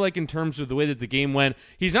I feel like in terms of the way that the game went,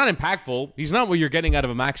 he's not impactful. He's not what you're getting out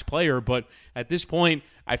of a max player. But at this point,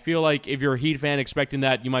 I feel like if you're a Heat fan expecting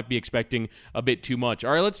that, you might be expecting a bit too much.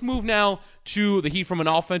 All right, let's move now to the Heat from an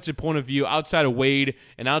offensive point of view outside of Wade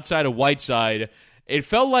and outside of Whiteside. It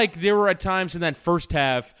felt like there were at times in that first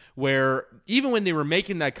half where even when they were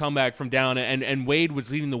making that comeback from down and Wade was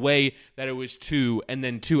leading the way, that it was 2 and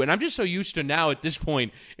then 2. And I'm just so used to now at this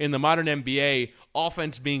point in the modern NBA,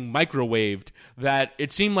 offense being microwaved, that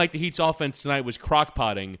it seemed like the Heat's offense tonight was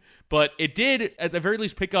crock-potting. But it did, at the very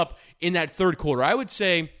least, pick up in that third quarter. I would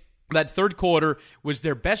say that third quarter was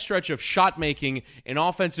their best stretch of shot making and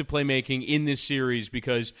offensive playmaking in this series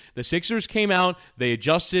because the Sixers came out, they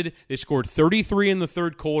adjusted, they scored 33 in the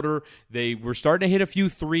third quarter, they were starting to hit a few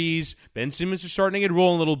threes, Ben Simmons was starting to get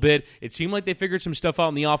rolling a little bit, it seemed like they figured some stuff out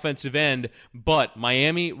on the offensive end, but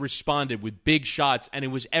Miami responded with big shots, and it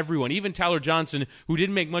was everyone, even Tyler Johnson, who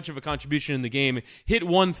didn't make much of a contribution in the game, hit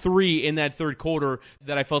 1 3 in that third quarter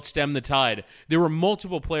that I felt stemmed the tide. There were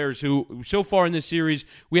multiple players who, so far in this series,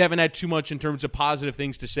 we haven't had too much in terms of positive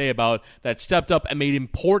things to say about that stepped up and made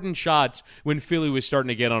important shots when Philly was starting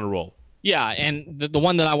to get on a roll. Yeah, and the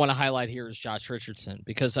one that I want to highlight here is Josh Richardson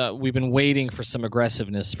because we've been waiting for some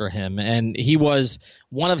aggressiveness for him, and he was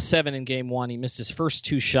 1 of 7 in Game 1. He missed his first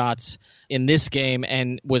 2 shots in this game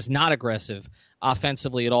and was not aggressive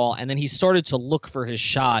offensively at all, and then he started to look for his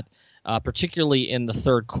shot particularly in the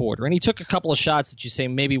third quarter. And he took a couple of shots that you say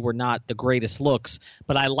maybe were not the greatest looks,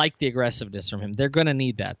 but I like the aggressiveness from him. They're going to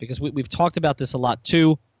need that because we've talked about this a lot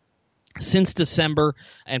too. Since December,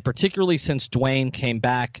 and particularly since Dwayne came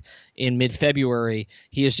back in mid-February,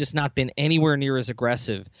 he has just not been anywhere near as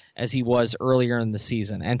aggressive as he was earlier in the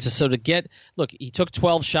season. And he took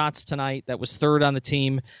 12 shots tonight. That was third on the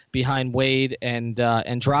team behind Wade and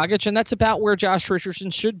Dragic, and that's about where Josh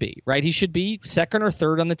Richardson should be, right? He should be second or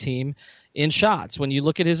third on the team in shots. When you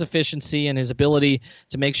look at his efficiency and his ability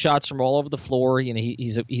to make shots from all over the floor,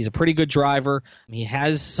 he's a pretty good driver. He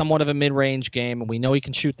has somewhat of a mid-range game, and we know he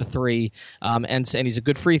can shoot the three, and he's a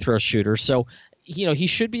good free throw shooter. So, he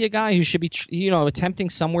should be a guy who should be, attempting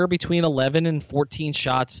somewhere between 11 and 14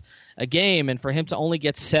 shots a game, and for him to only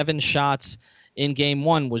get 7 shots in Game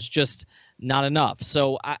 1 was just not enough.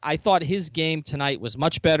 So I thought his game tonight was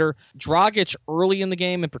much better. Dragic early in the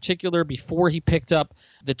game, in particular, before he picked up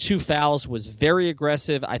the 2 fouls, was very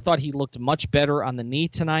aggressive. I thought he looked much better on the knee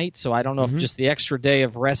tonight, so I don't know if just the extra day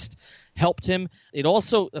of rest helped him. It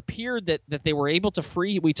also appeared that they were able to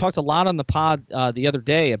free. We talked a lot on the pod the other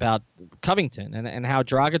day about Covington and how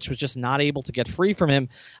Dragic was just not able to get free from him.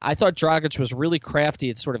 I thought Dragic was really crafty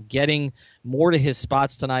at sort of getting more to his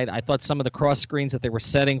spots tonight. I thought some of the cross screens that they were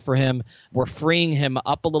setting for him were freeing him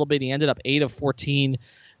up a little bit. He ended up 8 of 14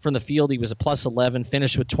 from the field. He was a plus 11,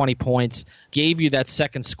 finished with 20 points, gave you that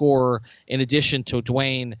second scorer in addition to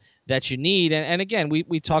Dwayne that you need. And again,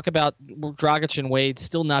 we talk about Dragic and Wade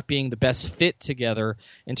still not being the best fit together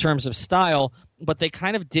in terms of style, but they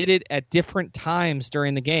kind of did it at different times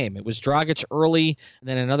during the game. It was Dragic early,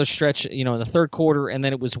 then another stretch, in the third quarter, and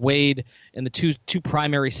then it was Wade in the two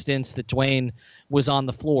primary stints that Dwayne was on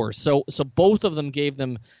the floor. So both of them gave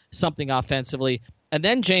them something offensively. And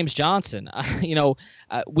then James Johnson,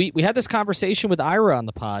 we had this conversation with Ira on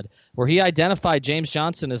the pod where he identified James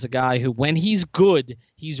Johnson as a guy who, when he's good,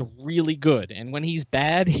 he's really good, and when he's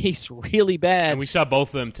bad, he's really bad. And we saw both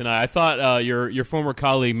of them tonight. I thought your former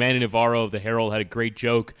colleague Manny Navarro of the Herald had a great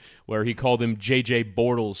joke where he called him JJ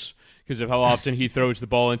Bortles because of how often he throws the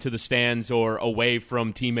ball into the stands or away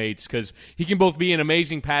from teammates, because he can both be an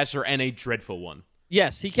amazing passer and a dreadful one.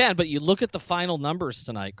 Yes, he can, but you look at the final numbers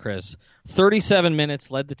tonight, Chris. 37 minutes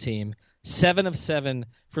led the team, 7 of 7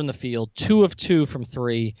 from the field, 2 of 2 from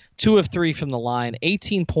 3, 2 of 3 from the line,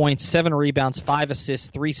 18 points, 7 rebounds, 5 assists,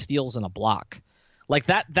 3 steals, and a block. Like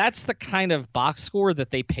that's the kind of box score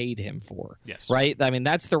that they paid him for. Yes. Right? I mean,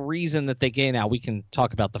 that's the reason that they gave. Now, we can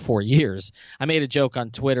talk about the 4 years. I made a joke on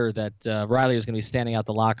Twitter that Riley was going to be standing outside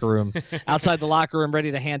the locker room,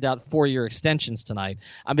 ready to hand out 4-year extensions tonight.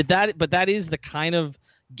 I mean, that is the kind of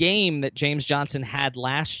game that James Johnson had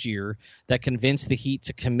last year that convinced the Heat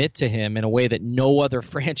to commit to him in a way that no other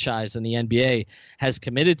franchise in the NBA has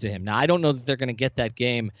committed to him. Now, I don't know that they're going to get that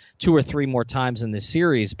game 2 or 3 more times in this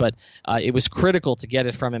series, but it was critical to get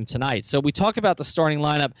it from him tonight. So we talk about the starting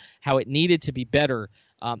lineup, how it needed to be better.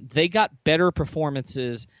 They got better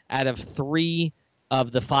performances out of 3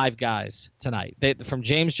 of the 5 guys tonight. From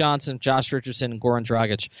James Johnson, Josh Richardson, and Goran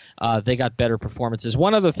Dragic, they got better performances.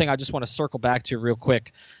 One other thing I just want to circle back to real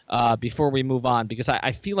quick before we move on, because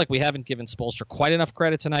I feel like we haven't given Spoelstra quite enough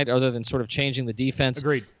credit tonight other than sort of changing the defense.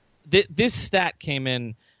 Agreed. This stat came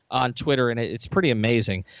in on Twitter, and it's pretty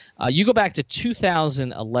amazing. You go back to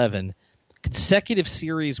 2011, consecutive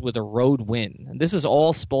series with a road win. And this is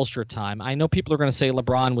all Spoelstra time. I know people are going to say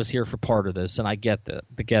LeBron was here for part of this, and I get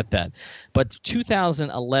that. But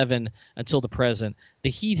 2011 until the present, the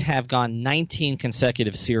Heat have gone 19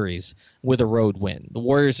 consecutive series with a road win. The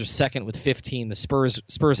Warriors are second with 15. The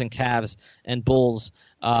Spurs and Cavs and Bulls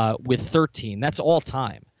with 13. That's all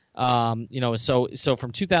time. So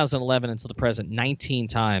from 2011 until the present, 19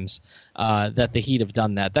 times that the Heat have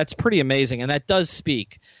done that. That's pretty amazing, and that does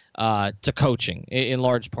speak to coaching in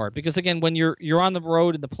large part, because again, when you're on the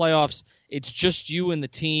road in the playoffs, it's just you and the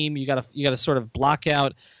team. You got to sort of block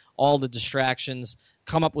out all the distractions,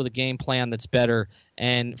 come up with a game plan that's better.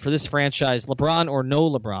 And for this franchise, LeBron or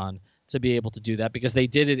no LeBron, to be able to do that, because they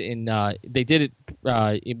did it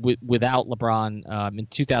without LeBron in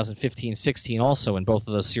 2015-16 also in both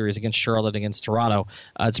of those series against Charlotte, against Toronto.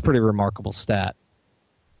 It's a pretty remarkable stat.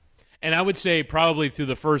 And I would say probably through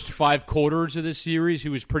the first 5 quarters of this series, he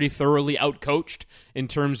was pretty thoroughly outcoached in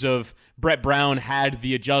terms of Brett Brown had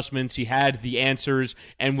the adjustments, he had the answers,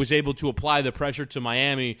 and was able to apply the pressure to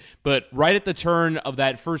Miami. But right at the turn of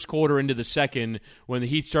that first quarter into the second, when the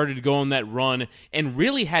Heat started to go on that run and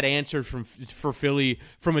really had answers for Philly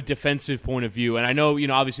from a defensive point of view. And I know,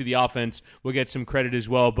 obviously the offense will get some credit as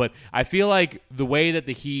well, but I feel like the way that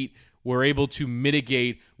the Heat were able to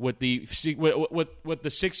mitigate what the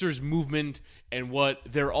Sixers' movement and what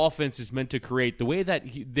their offense is meant to create, the way that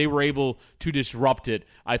they were able to disrupt it,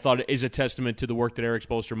 I thought is a testament to the work that Eric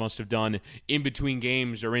Spoelstra must have done in between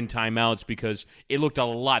games or in timeouts, because it looked a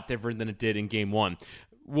lot different than it did in Game 1.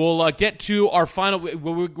 We'll get to our final.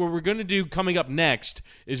 What we're going to do coming up next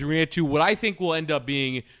is we're going to get to what I think will end up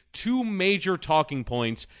being 2 major talking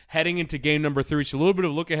points heading into game number 3. So a little bit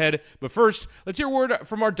of a look ahead. But first, let's hear a word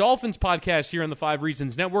from our Dolphins podcast here on the 5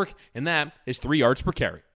 Reasons Network, and that is 3 yards per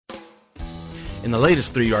carry. In the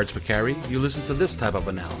latest 3 yards per carry, you listen to this type of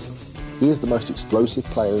analysis. He is the most explosive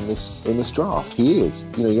player in this draft. He is.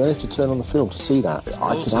 You only have to turn on the film to see that.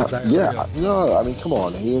 I mean, come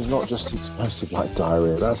on. He is not just explosive like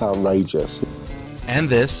diarrhea. That's outrageous. And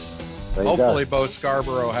this. Hopefully, Bo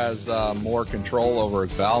Scarborough has more control over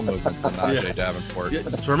his bowel movements than Najee Davenport.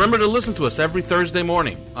 So remember to listen to us every Thursday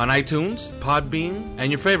morning on iTunes, Podbean,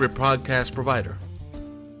 and your favorite podcast provider.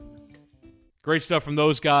 Great stuff from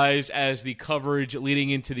those guys as the coverage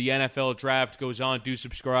leading into the NFL draft goes on. Do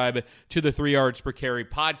subscribe to the 3 yards per carry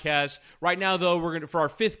podcast. Right now, though, for our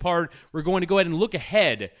 5th part, we're going to go ahead and look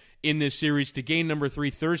ahead in this series to game number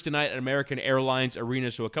 3 Thursday night at American Airlines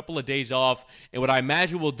Arena. So a couple of days off, and what I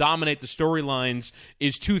imagine will dominate the storylines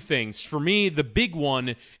is 2 things. For me, the big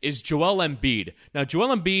one is Joel Embiid. Now,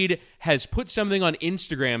 Joel Embiid has put something on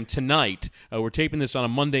Instagram tonight. We're taping this on a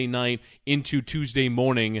Monday night into Tuesday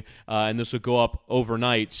morning, and this will go up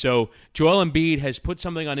overnight. So Joel Embiid has put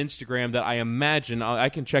something on Instagram that I imagine, I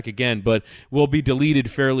can check again, but will be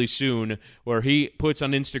deleted fairly soon, where he puts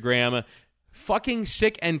on Instagram, fucking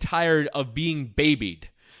sick and tired of being babied.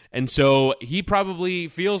 And so he probably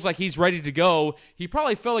feels like he's ready to go. He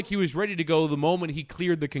probably felt like he was ready to go the moment he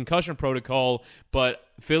cleared the concussion protocol, but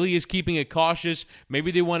Philly is keeping it cautious.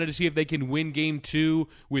 Maybe they wanted to see if they can win Game 2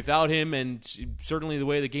 without him, and certainly the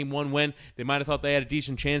way the Game 1 went, they might have thought they had a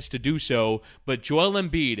decent chance to do so. But Joel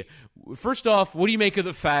Embiid, first off, what do you make of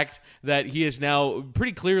the fact that he is now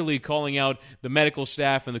pretty clearly calling out the medical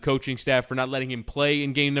staff and the coaching staff for not letting him play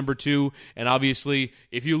in Game number 2? And obviously,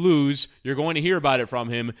 if you lose, you're going to hear about it from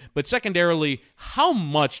him. But secondarily, how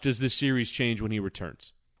much does this series change when he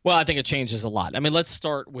returns? Well, I think it changes a lot. I mean, let's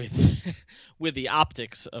start with the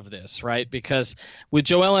optics of this, right? Because with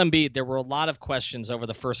Joel Embiid, there were a lot of questions over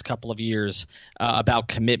the first couple of years about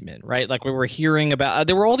commitment, right? Like we were hearing about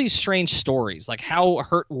there were all these strange stories, like how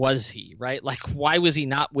hurt was he, right? Like why was he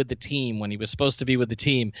not with the team when he was supposed to be with the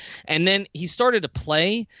team? And then he started to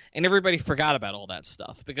play, and everybody forgot about all that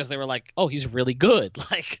stuff because they were like, oh, he's really good.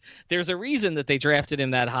 Like there's a reason that they drafted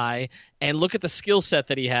him that high, and look at the skill set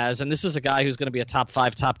that he has. And this is a guy who's going to be a top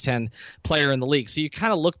 5, top top 10 player in the league. So you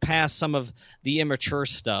kind of look past some of the immature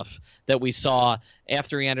stuff that we saw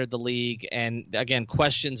after he entered the league, and again,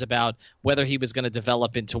 questions about whether he was going to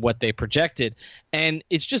develop into what they projected. And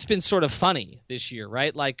it's just been sort of funny this year,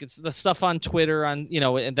 right? Like, it's the stuff on Twitter, and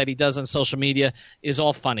that he does on social media is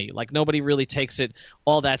all funny. Like, nobody really takes it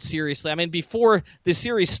all that seriously. I mean, before the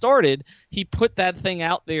series started, he put that thing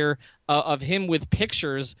out there of him with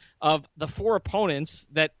pictures of the four opponents,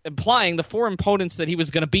 implying the four opponents that he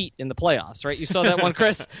was going to beat in the playoffs, right? You saw that one,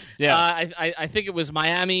 Chris? Yeah. I think it was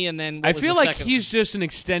Miami, and then I feel like he's just an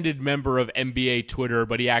extended member of NBA Twitter,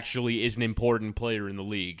 but he actually is an important player in the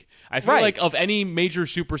league. I feel like of any major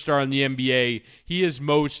superstar in the NBA, he is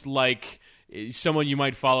most like someone you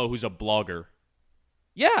might follow who's a blogger.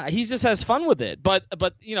 Yeah, he just has fun with it. But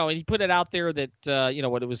he put it out there that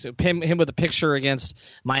what it was him with a picture against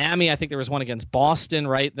Miami. I think there was one against Boston,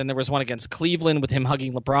 right? Then there was one against Cleveland with him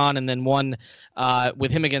hugging LeBron, and then one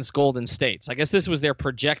with him against Golden State. So I guess this was their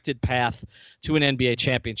projected path to an NBA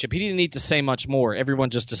championship. He didn't need to say much more. Everyone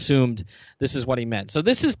just assumed this is what he meant. So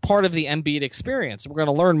this is part of the Embiid experience. We're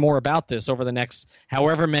going to learn more about this over the next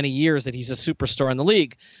however many years that he's a superstar in the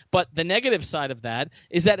league. But the negative side of that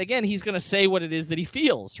is that, again, he's going to say what it is that he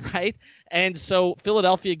feels, right? And so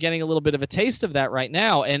Philadelphia getting a little bit of a taste of that right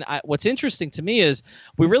now. And what's interesting to me is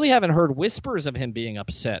we really haven't heard whispers of him being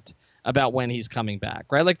upset about when he's coming back,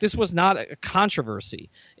 right? Like, this was not a controversy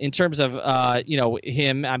in terms of,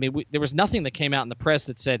 him. I mean, there was nothing that came out in the press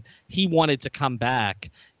that said he wanted to come back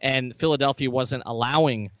and Philadelphia wasn't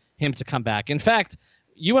allowing him to come back. In fact,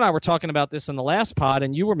 you and I were talking about this in the last pod,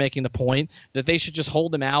 and you were making the point that they should just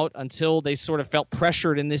hold him out until they sort of felt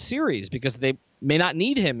pressured in this series, because they may not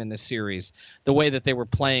need him in this series the way that they were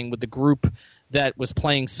playing with the group that was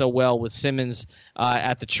playing so well with Simmons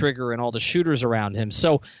at the trigger and all the shooters around him.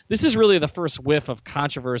 So this is really the first whiff of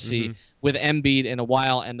controversy with Embiid in a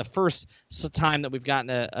while, and the first time that we've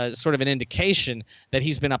gotten a sort of an indication that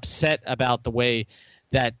he's been upset about the way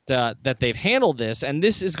that they've handled this. And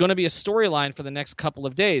this is going to be a storyline for the next couple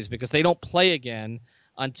of days, because they don't play again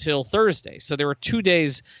until Thursday. So there are 2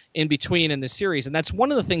 days in between in the series. And that's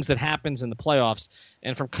one of the things that happens in the playoffs.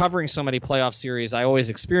 And from covering so many playoff series, I always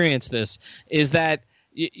experience this, is that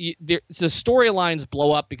the storylines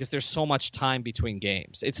blow up because there's so much time between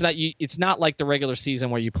games. It's not like the regular season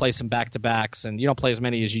where you play some back-to-backs and you don't play as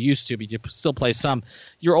many as you used to, but you still play some.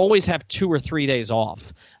 You always have 2 or 3 days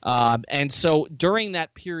off. And so during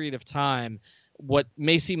that period of time, what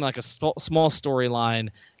may seem like a small storyline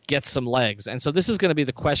gets some legs. And so this is going to be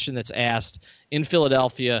the question that's asked in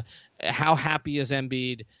Philadelphia. How happy is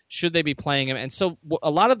Embiid? Should they be playing him? And so a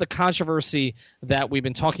lot of the controversy that we've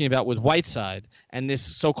been talking about with Whiteside and this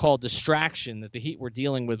so-called distraction that the Heat were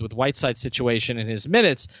dealing with Whiteside's situation and his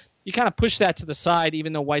minutes, you kind of push that to the side,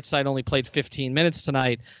 even though Whiteside only played 15 minutes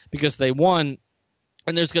tonight because they won.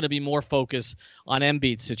 And there's going to be more focus on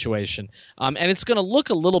Embiid's situation. And it's going to look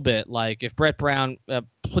a little bit like, if Brett Brown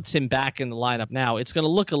puts him back in the lineup now, it's going to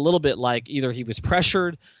look a little bit like either he was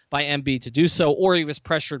pressured by Embiid to do so, or he was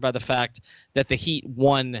pressured by the fact that the Heat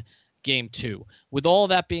won Game 2. With all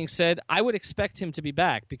that being said, I would expect him to be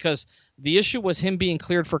back, because the issue was him being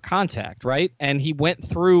cleared for contact, right? And he went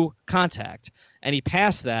through contact, and he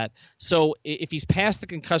passed that. So if he's past the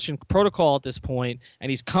concussion protocol at this point, and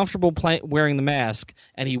he's comfortable wearing the mask,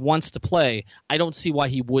 and he wants to play, I don't see why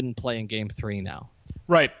he wouldn't play in Game 3 now.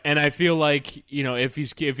 Right, and I feel like, if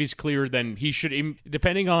he's cleared, then he should,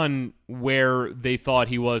 depending on where they thought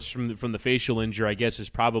he was from the facial injury, I guess is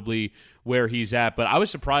probably where he's at. But I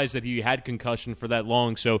was surprised that he had concussion for that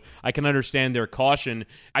long, so I can understand their caution.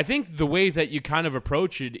 I think the way that you kind of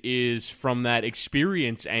approach it is from that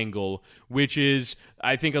experience angle, which is,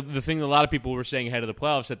 I think, the thing that a lot of people were saying ahead of the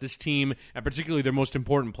playoffs, that this team, and particularly their most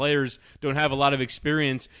important players, don't have a lot of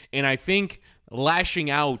experience. And I think lashing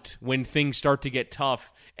out when things start to get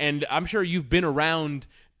tough, and I'm sure you've been around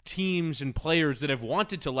teams and players that have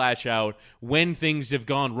wanted to lash out when things have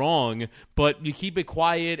gone wrong, but you keep it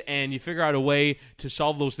quiet and you figure out a way to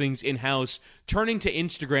solve those things in-house. Turning to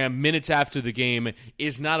Instagram minutes after the game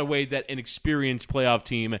is not a way that an experienced playoff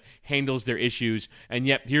team handles their issues, and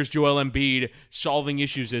yet here's Joel Embiid solving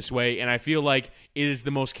issues this way, and I feel like it is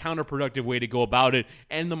the most counterproductive way to go about it,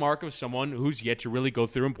 and the mark of someone who's yet to really go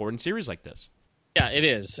through important series like this. Yeah, it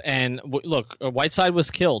is. And look, Whiteside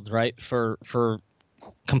was killed, right, for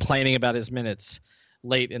complaining about his minutes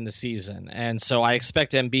late in the season. And so I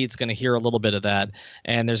expect Embiid's going to hear a little bit of that.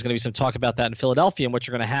 And there's going to be some talk about that in Philadelphia. And what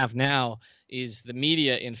you're going to have now is the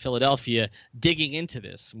media in Philadelphia digging into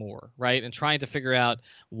this more, right, and trying to figure out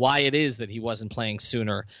why it is that he wasn't playing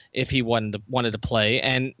sooner if he wanted to play.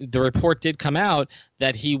 And the report did come out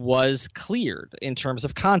that he was cleared in terms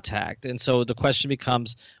of contact. And so the question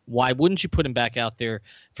becomes, why wouldn't you put him back out there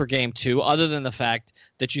for Game 2, other than the fact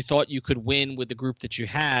that you thought you could win with the group that you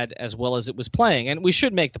had as well as it was playing? And we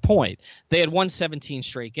should make the point. They had won 17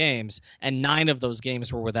 straight games, and 9 of those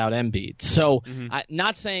games were without Embiid. So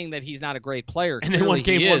not saying that he's not a great player. And they won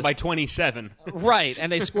Game 1 by 27. Right,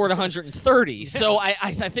 and they scored 130. So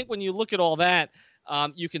I think when you look at all that,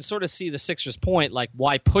 you can sort of see the Sixers' point, like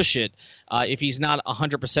why push it if he's not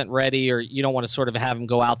 100% ready, or you don't want to sort of have him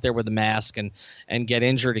go out there with a mask and get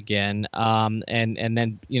injured again, and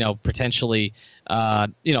then potentially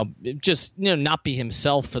just not be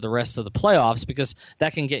himself for the rest of the playoffs, because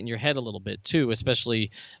that can get in your head a little bit too,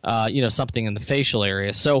 especially something in the facial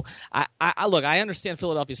area. So I understand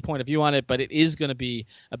Philadelphia's point of view on it, but it is going to be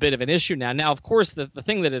a bit of an issue now. Now, of course, the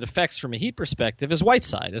thing that it affects from a Heat perspective is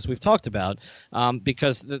Whiteside, as we've talked about,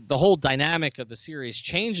 because the whole dynamic of the series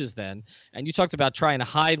changes then. And you talked about trying to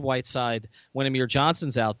hide Whiteside when Amir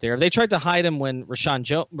Johnson's out there. They tried to hide him when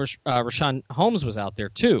Richaun Holmes was out there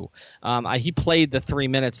too. He played the 3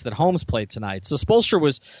 minutes that Holmes played tonight. So Spoelstra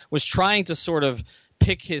was trying to sort of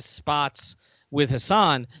pick his spots with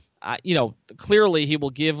Hassan. Clearly he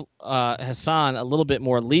will give Hassan a little bit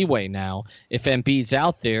more leeway now if Embiid's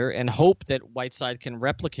out there, and hope that Whiteside can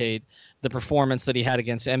replicate the performance that he had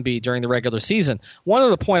against Embiid during the regular season. One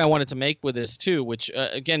other point I wanted to make with this too, which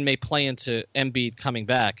again may play into Embiid coming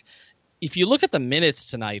back. If you look at the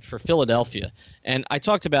minutes tonight for Philadelphia, and I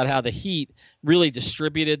talked about how the Heat really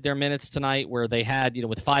distributed their minutes tonight, where they had,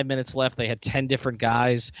 with 5 minutes left, they had 10 different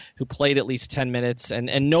guys who played at least 10 minutes,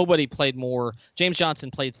 and nobody played more. James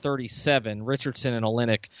Johnson played 37. Richardson and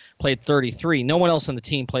Olynyk played 33. No one else on the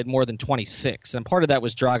team played more than 26, and part of that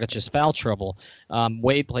was Dragic's foul trouble.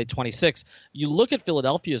 Wade played 26. You look at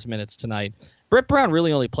Philadelphia's minutes tonight, Brett Brown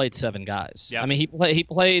really only played 7 guys. Yep. I mean, he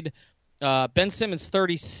played Ben Simmons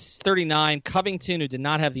 39. Covington, who did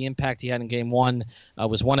not have the impact he had in Game 1,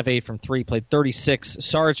 was 1 of 8 from 3, played 36.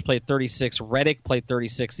 Sarge played 36. Redick played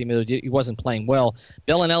 36, even though he wasn't playing well.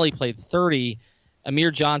 Bellinelli played 30.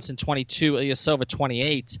 Amir Johnson 22. Ilyasova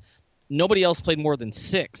 28. Nobody else played more than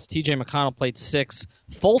 6. T.J. McConnell played 6.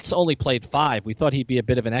 Fultz only played 5. We thought he'd be a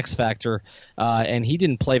bit of an X factor, and he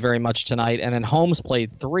didn't play very much tonight. And then Holmes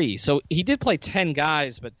played 3. So he did play 10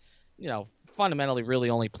 guys, but fundamentally really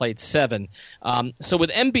only played 7. So with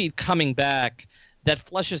Embiid coming back, that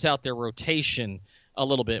fleshes out their rotation a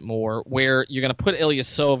little bit more, where you're going to put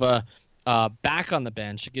Ilyasova back on the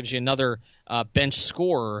bench. It gives you another bench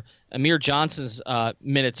scorer. Amir Johnson's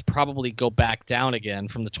minutes probably go back down again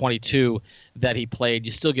from the 22 that he played.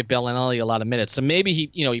 You still give Bellinelli a lot of minutes. So maybe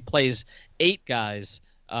he plays 8 guys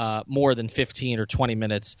more than 15 or 20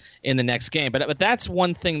 minutes in the next game. But that's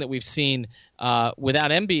one thing that we've seen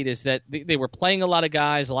without Embiid, is that they were playing a lot of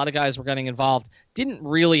guys. A lot of guys were getting involved. Didn't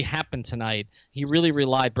really happen tonight.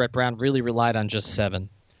 Brett Brown really relied on just 7.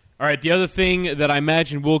 All right, the other thing that I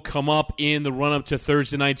imagine will come up in the run-up to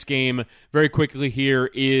Thursday night's game very quickly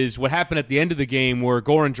here is what happened at the end of the game, where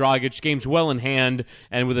Goran Dragic, game's well in hand,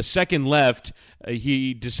 and with a second left,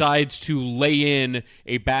 he decides to lay in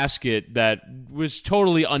a basket that was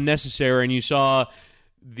totally unnecessary, and you saw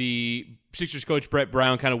the Sixers coach Brett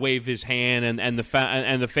Brown kind of wave his hand, and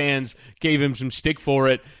the fans gave him some stick for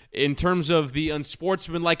it. In terms of the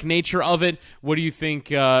unsportsmanlike nature of it, what do you think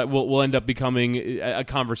will end up becoming a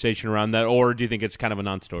conversation around that, or do you think it's kind of a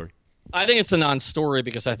non-story? I think it's a non-story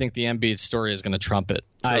because I think the Embiid story is going to trump it.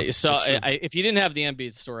 If you didn't have the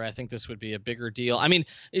Embiid story, I think this would be a bigger deal. I mean,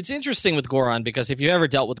 it's interesting with Goran because if you ever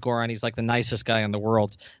dealt with Goran, he's like the nicest guy in the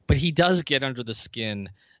world, but he does get under the skin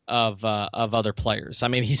of other players. I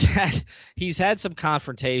mean, he's had some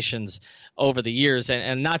confrontations over the years,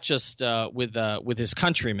 and not just with his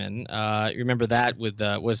countrymen. You remember that with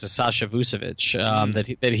Sasha Vucevic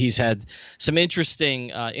that he's had some interesting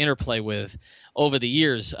interplay with over the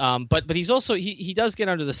years. But he's also he does get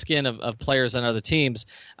under the skin of players on other teams.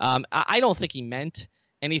 I don't think he meant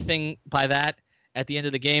anything by that. At the end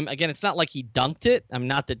of the game, again, it's not like he dunked it.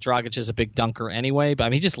 Not that Dragic is a big dunker anyway,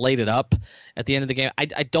 but he just laid it up at the end of the game.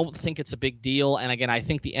 I don't think it's a big deal. And again, I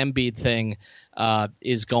think the Embiid thing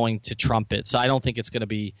is going to trump it. So I don't think it's going to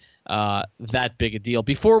be that big a deal.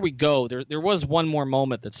 Before we go, there was one more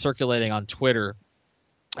moment that's circulating on Twitter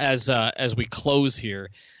as we close here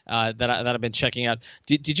that I've been checking out.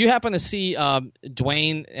 Did you happen to see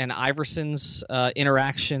Dwayne and Iverson's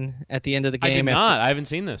interaction at the end of the game? I did not. I haven't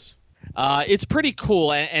seen this. It's pretty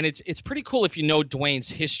cool, and it's pretty cool if you know Dwayne's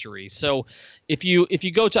history. So if you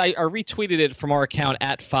go to, I retweeted it from our account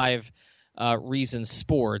at 5 Reasons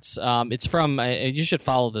Sports. It's from you should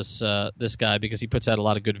follow this guy because he puts out a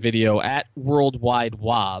lot of good video at Worldwide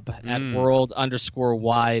Wob at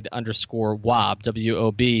world_wide_wob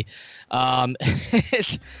WOB.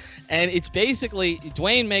 It's basically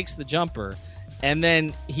Dwayne makes the jumper. And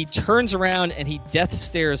then he turns around and he death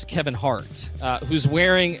stares Kevin Hart, who's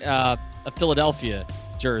wearing a Philadelphia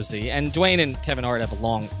jersey. And Dwayne and Kevin Hart have a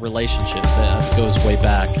long relationship that goes way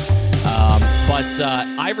back. But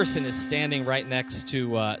Iverson is standing right next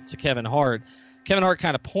to Kevin Hart. Kevin Hart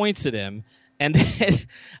kind of points at him, and then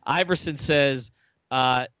Iverson says,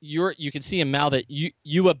 "You can see him mouth it.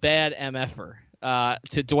 You a bad MFer."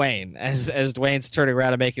 To Dwayne as Dwayne's turning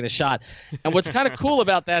around and making the shot. And what's kind of cool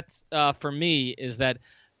about that for me is that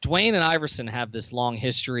Dwayne and Iverson have this long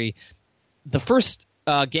history. The first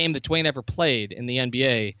game that Dwayne ever played in the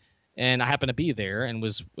NBA, and I happened to be there, and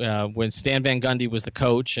was when Stan Van Gundy was the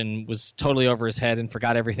coach and was totally over his head and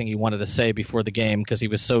forgot everything he wanted to say before the game because he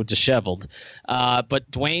was so disheveled. But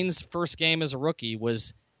Dwayne's first game as a rookie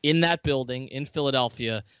was in that building in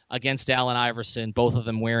Philadelphia against Allen Iverson, both of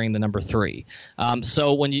them wearing the number 3.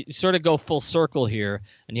 So when you sort of go full circle here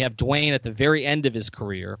and you have Dwayne at the very end of his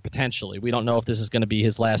career, potentially, we don't know if this is going to be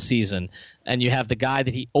his last season, and you have the guy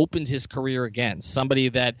that he opened his career against, somebody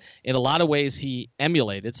that in a lot of ways he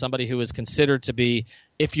emulated, somebody who is considered to be,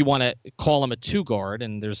 if you want to call him a 2-guard,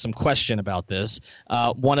 and there's some question about this,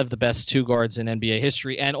 one of the best 2-guards in NBA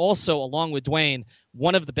history, and also, along with Dwayne,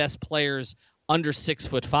 one of the best players under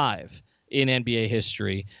 6'5" in NBA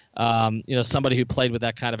history. Somebody who played with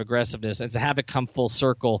that kind of aggressiveness, and to have it come full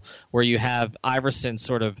circle where you have Iverson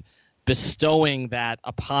sort of bestowing that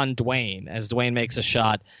upon Dwayne as Dwayne makes a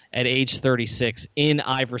shot at age 36 in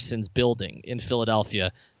Iverson's building in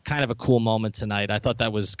Philadelphia. Kind of a cool moment tonight. I thought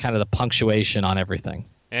that was kind of the punctuation on everything.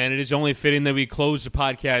 And it is only fitting that we close the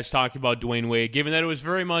podcast talking about Dwayne Wade, given that it was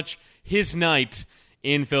very much his night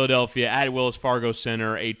in Philadelphia at Wells Fargo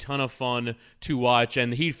Center. A ton of fun to watch,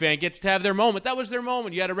 and the Heat fan gets to have their moment. That was their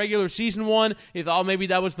moment. You had a regular season one. You thought maybe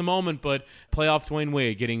that was the moment, but playoff Dwayne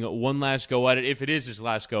Wade getting one last go at it, if it is his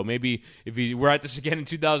last go. Maybe if we're at this again in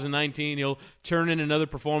 2019, he'll turn in another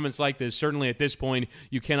performance like this. Certainly at this point,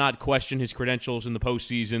 you cannot question his credentials in the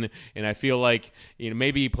postseason, and I feel like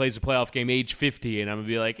maybe he plays a playoff game age 50, and I'm going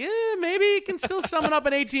to be like, maybe he can still summon up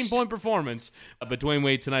an 18-point performance. But Dwayne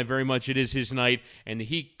Wade tonight, very much it is his night, and the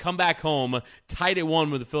Heat come back home, tied at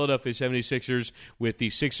 1 with the Philadelphia 76ers, with the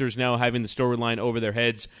Sixers now having the storyline over their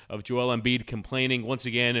heads of Joel Embiid complaining once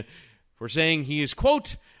again for saying he is,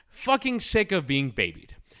 quote, fucking sick of being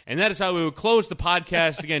babied. And that is how we would close the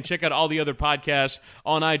podcast. Again, check out all the other podcasts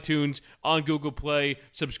on iTunes, on Google Play.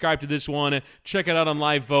 Subscribe to this one. Check it out on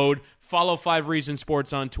Live Vote. Follow 5 Reasons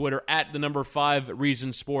Sports on Twitter at the number 5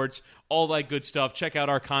 Reasons Sports. All that good stuff. Check out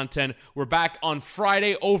our content. We're back on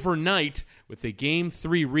Friday overnight with a Game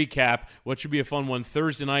 3 recap. What should be a fun one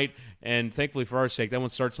Thursday night. And thankfully for our sake, that one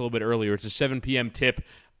starts a little bit earlier. It's a 7 p.m. tip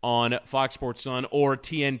on Fox Sports Sun or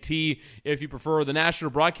TNT. If you prefer the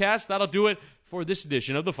national broadcast, that'll do it for this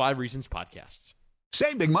edition of the 5 Reasons Podcasts.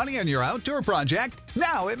 Save big money on your outdoor project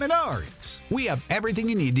now at Menards. We have everything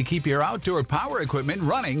you need to keep your outdoor power equipment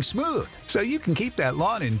running smooth, so you can keep that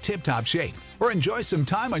lawn in tip-top shape or enjoy some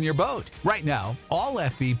time on your boat. Right now, all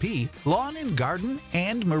FVP, lawn and garden,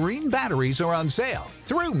 and marine batteries are on sale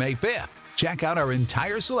through May 5th. Check out our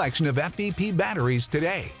entire selection of FVP batteries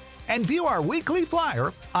today and view our weekly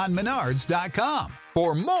flyer on Menards.com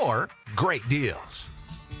for more great deals.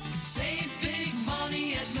 Save big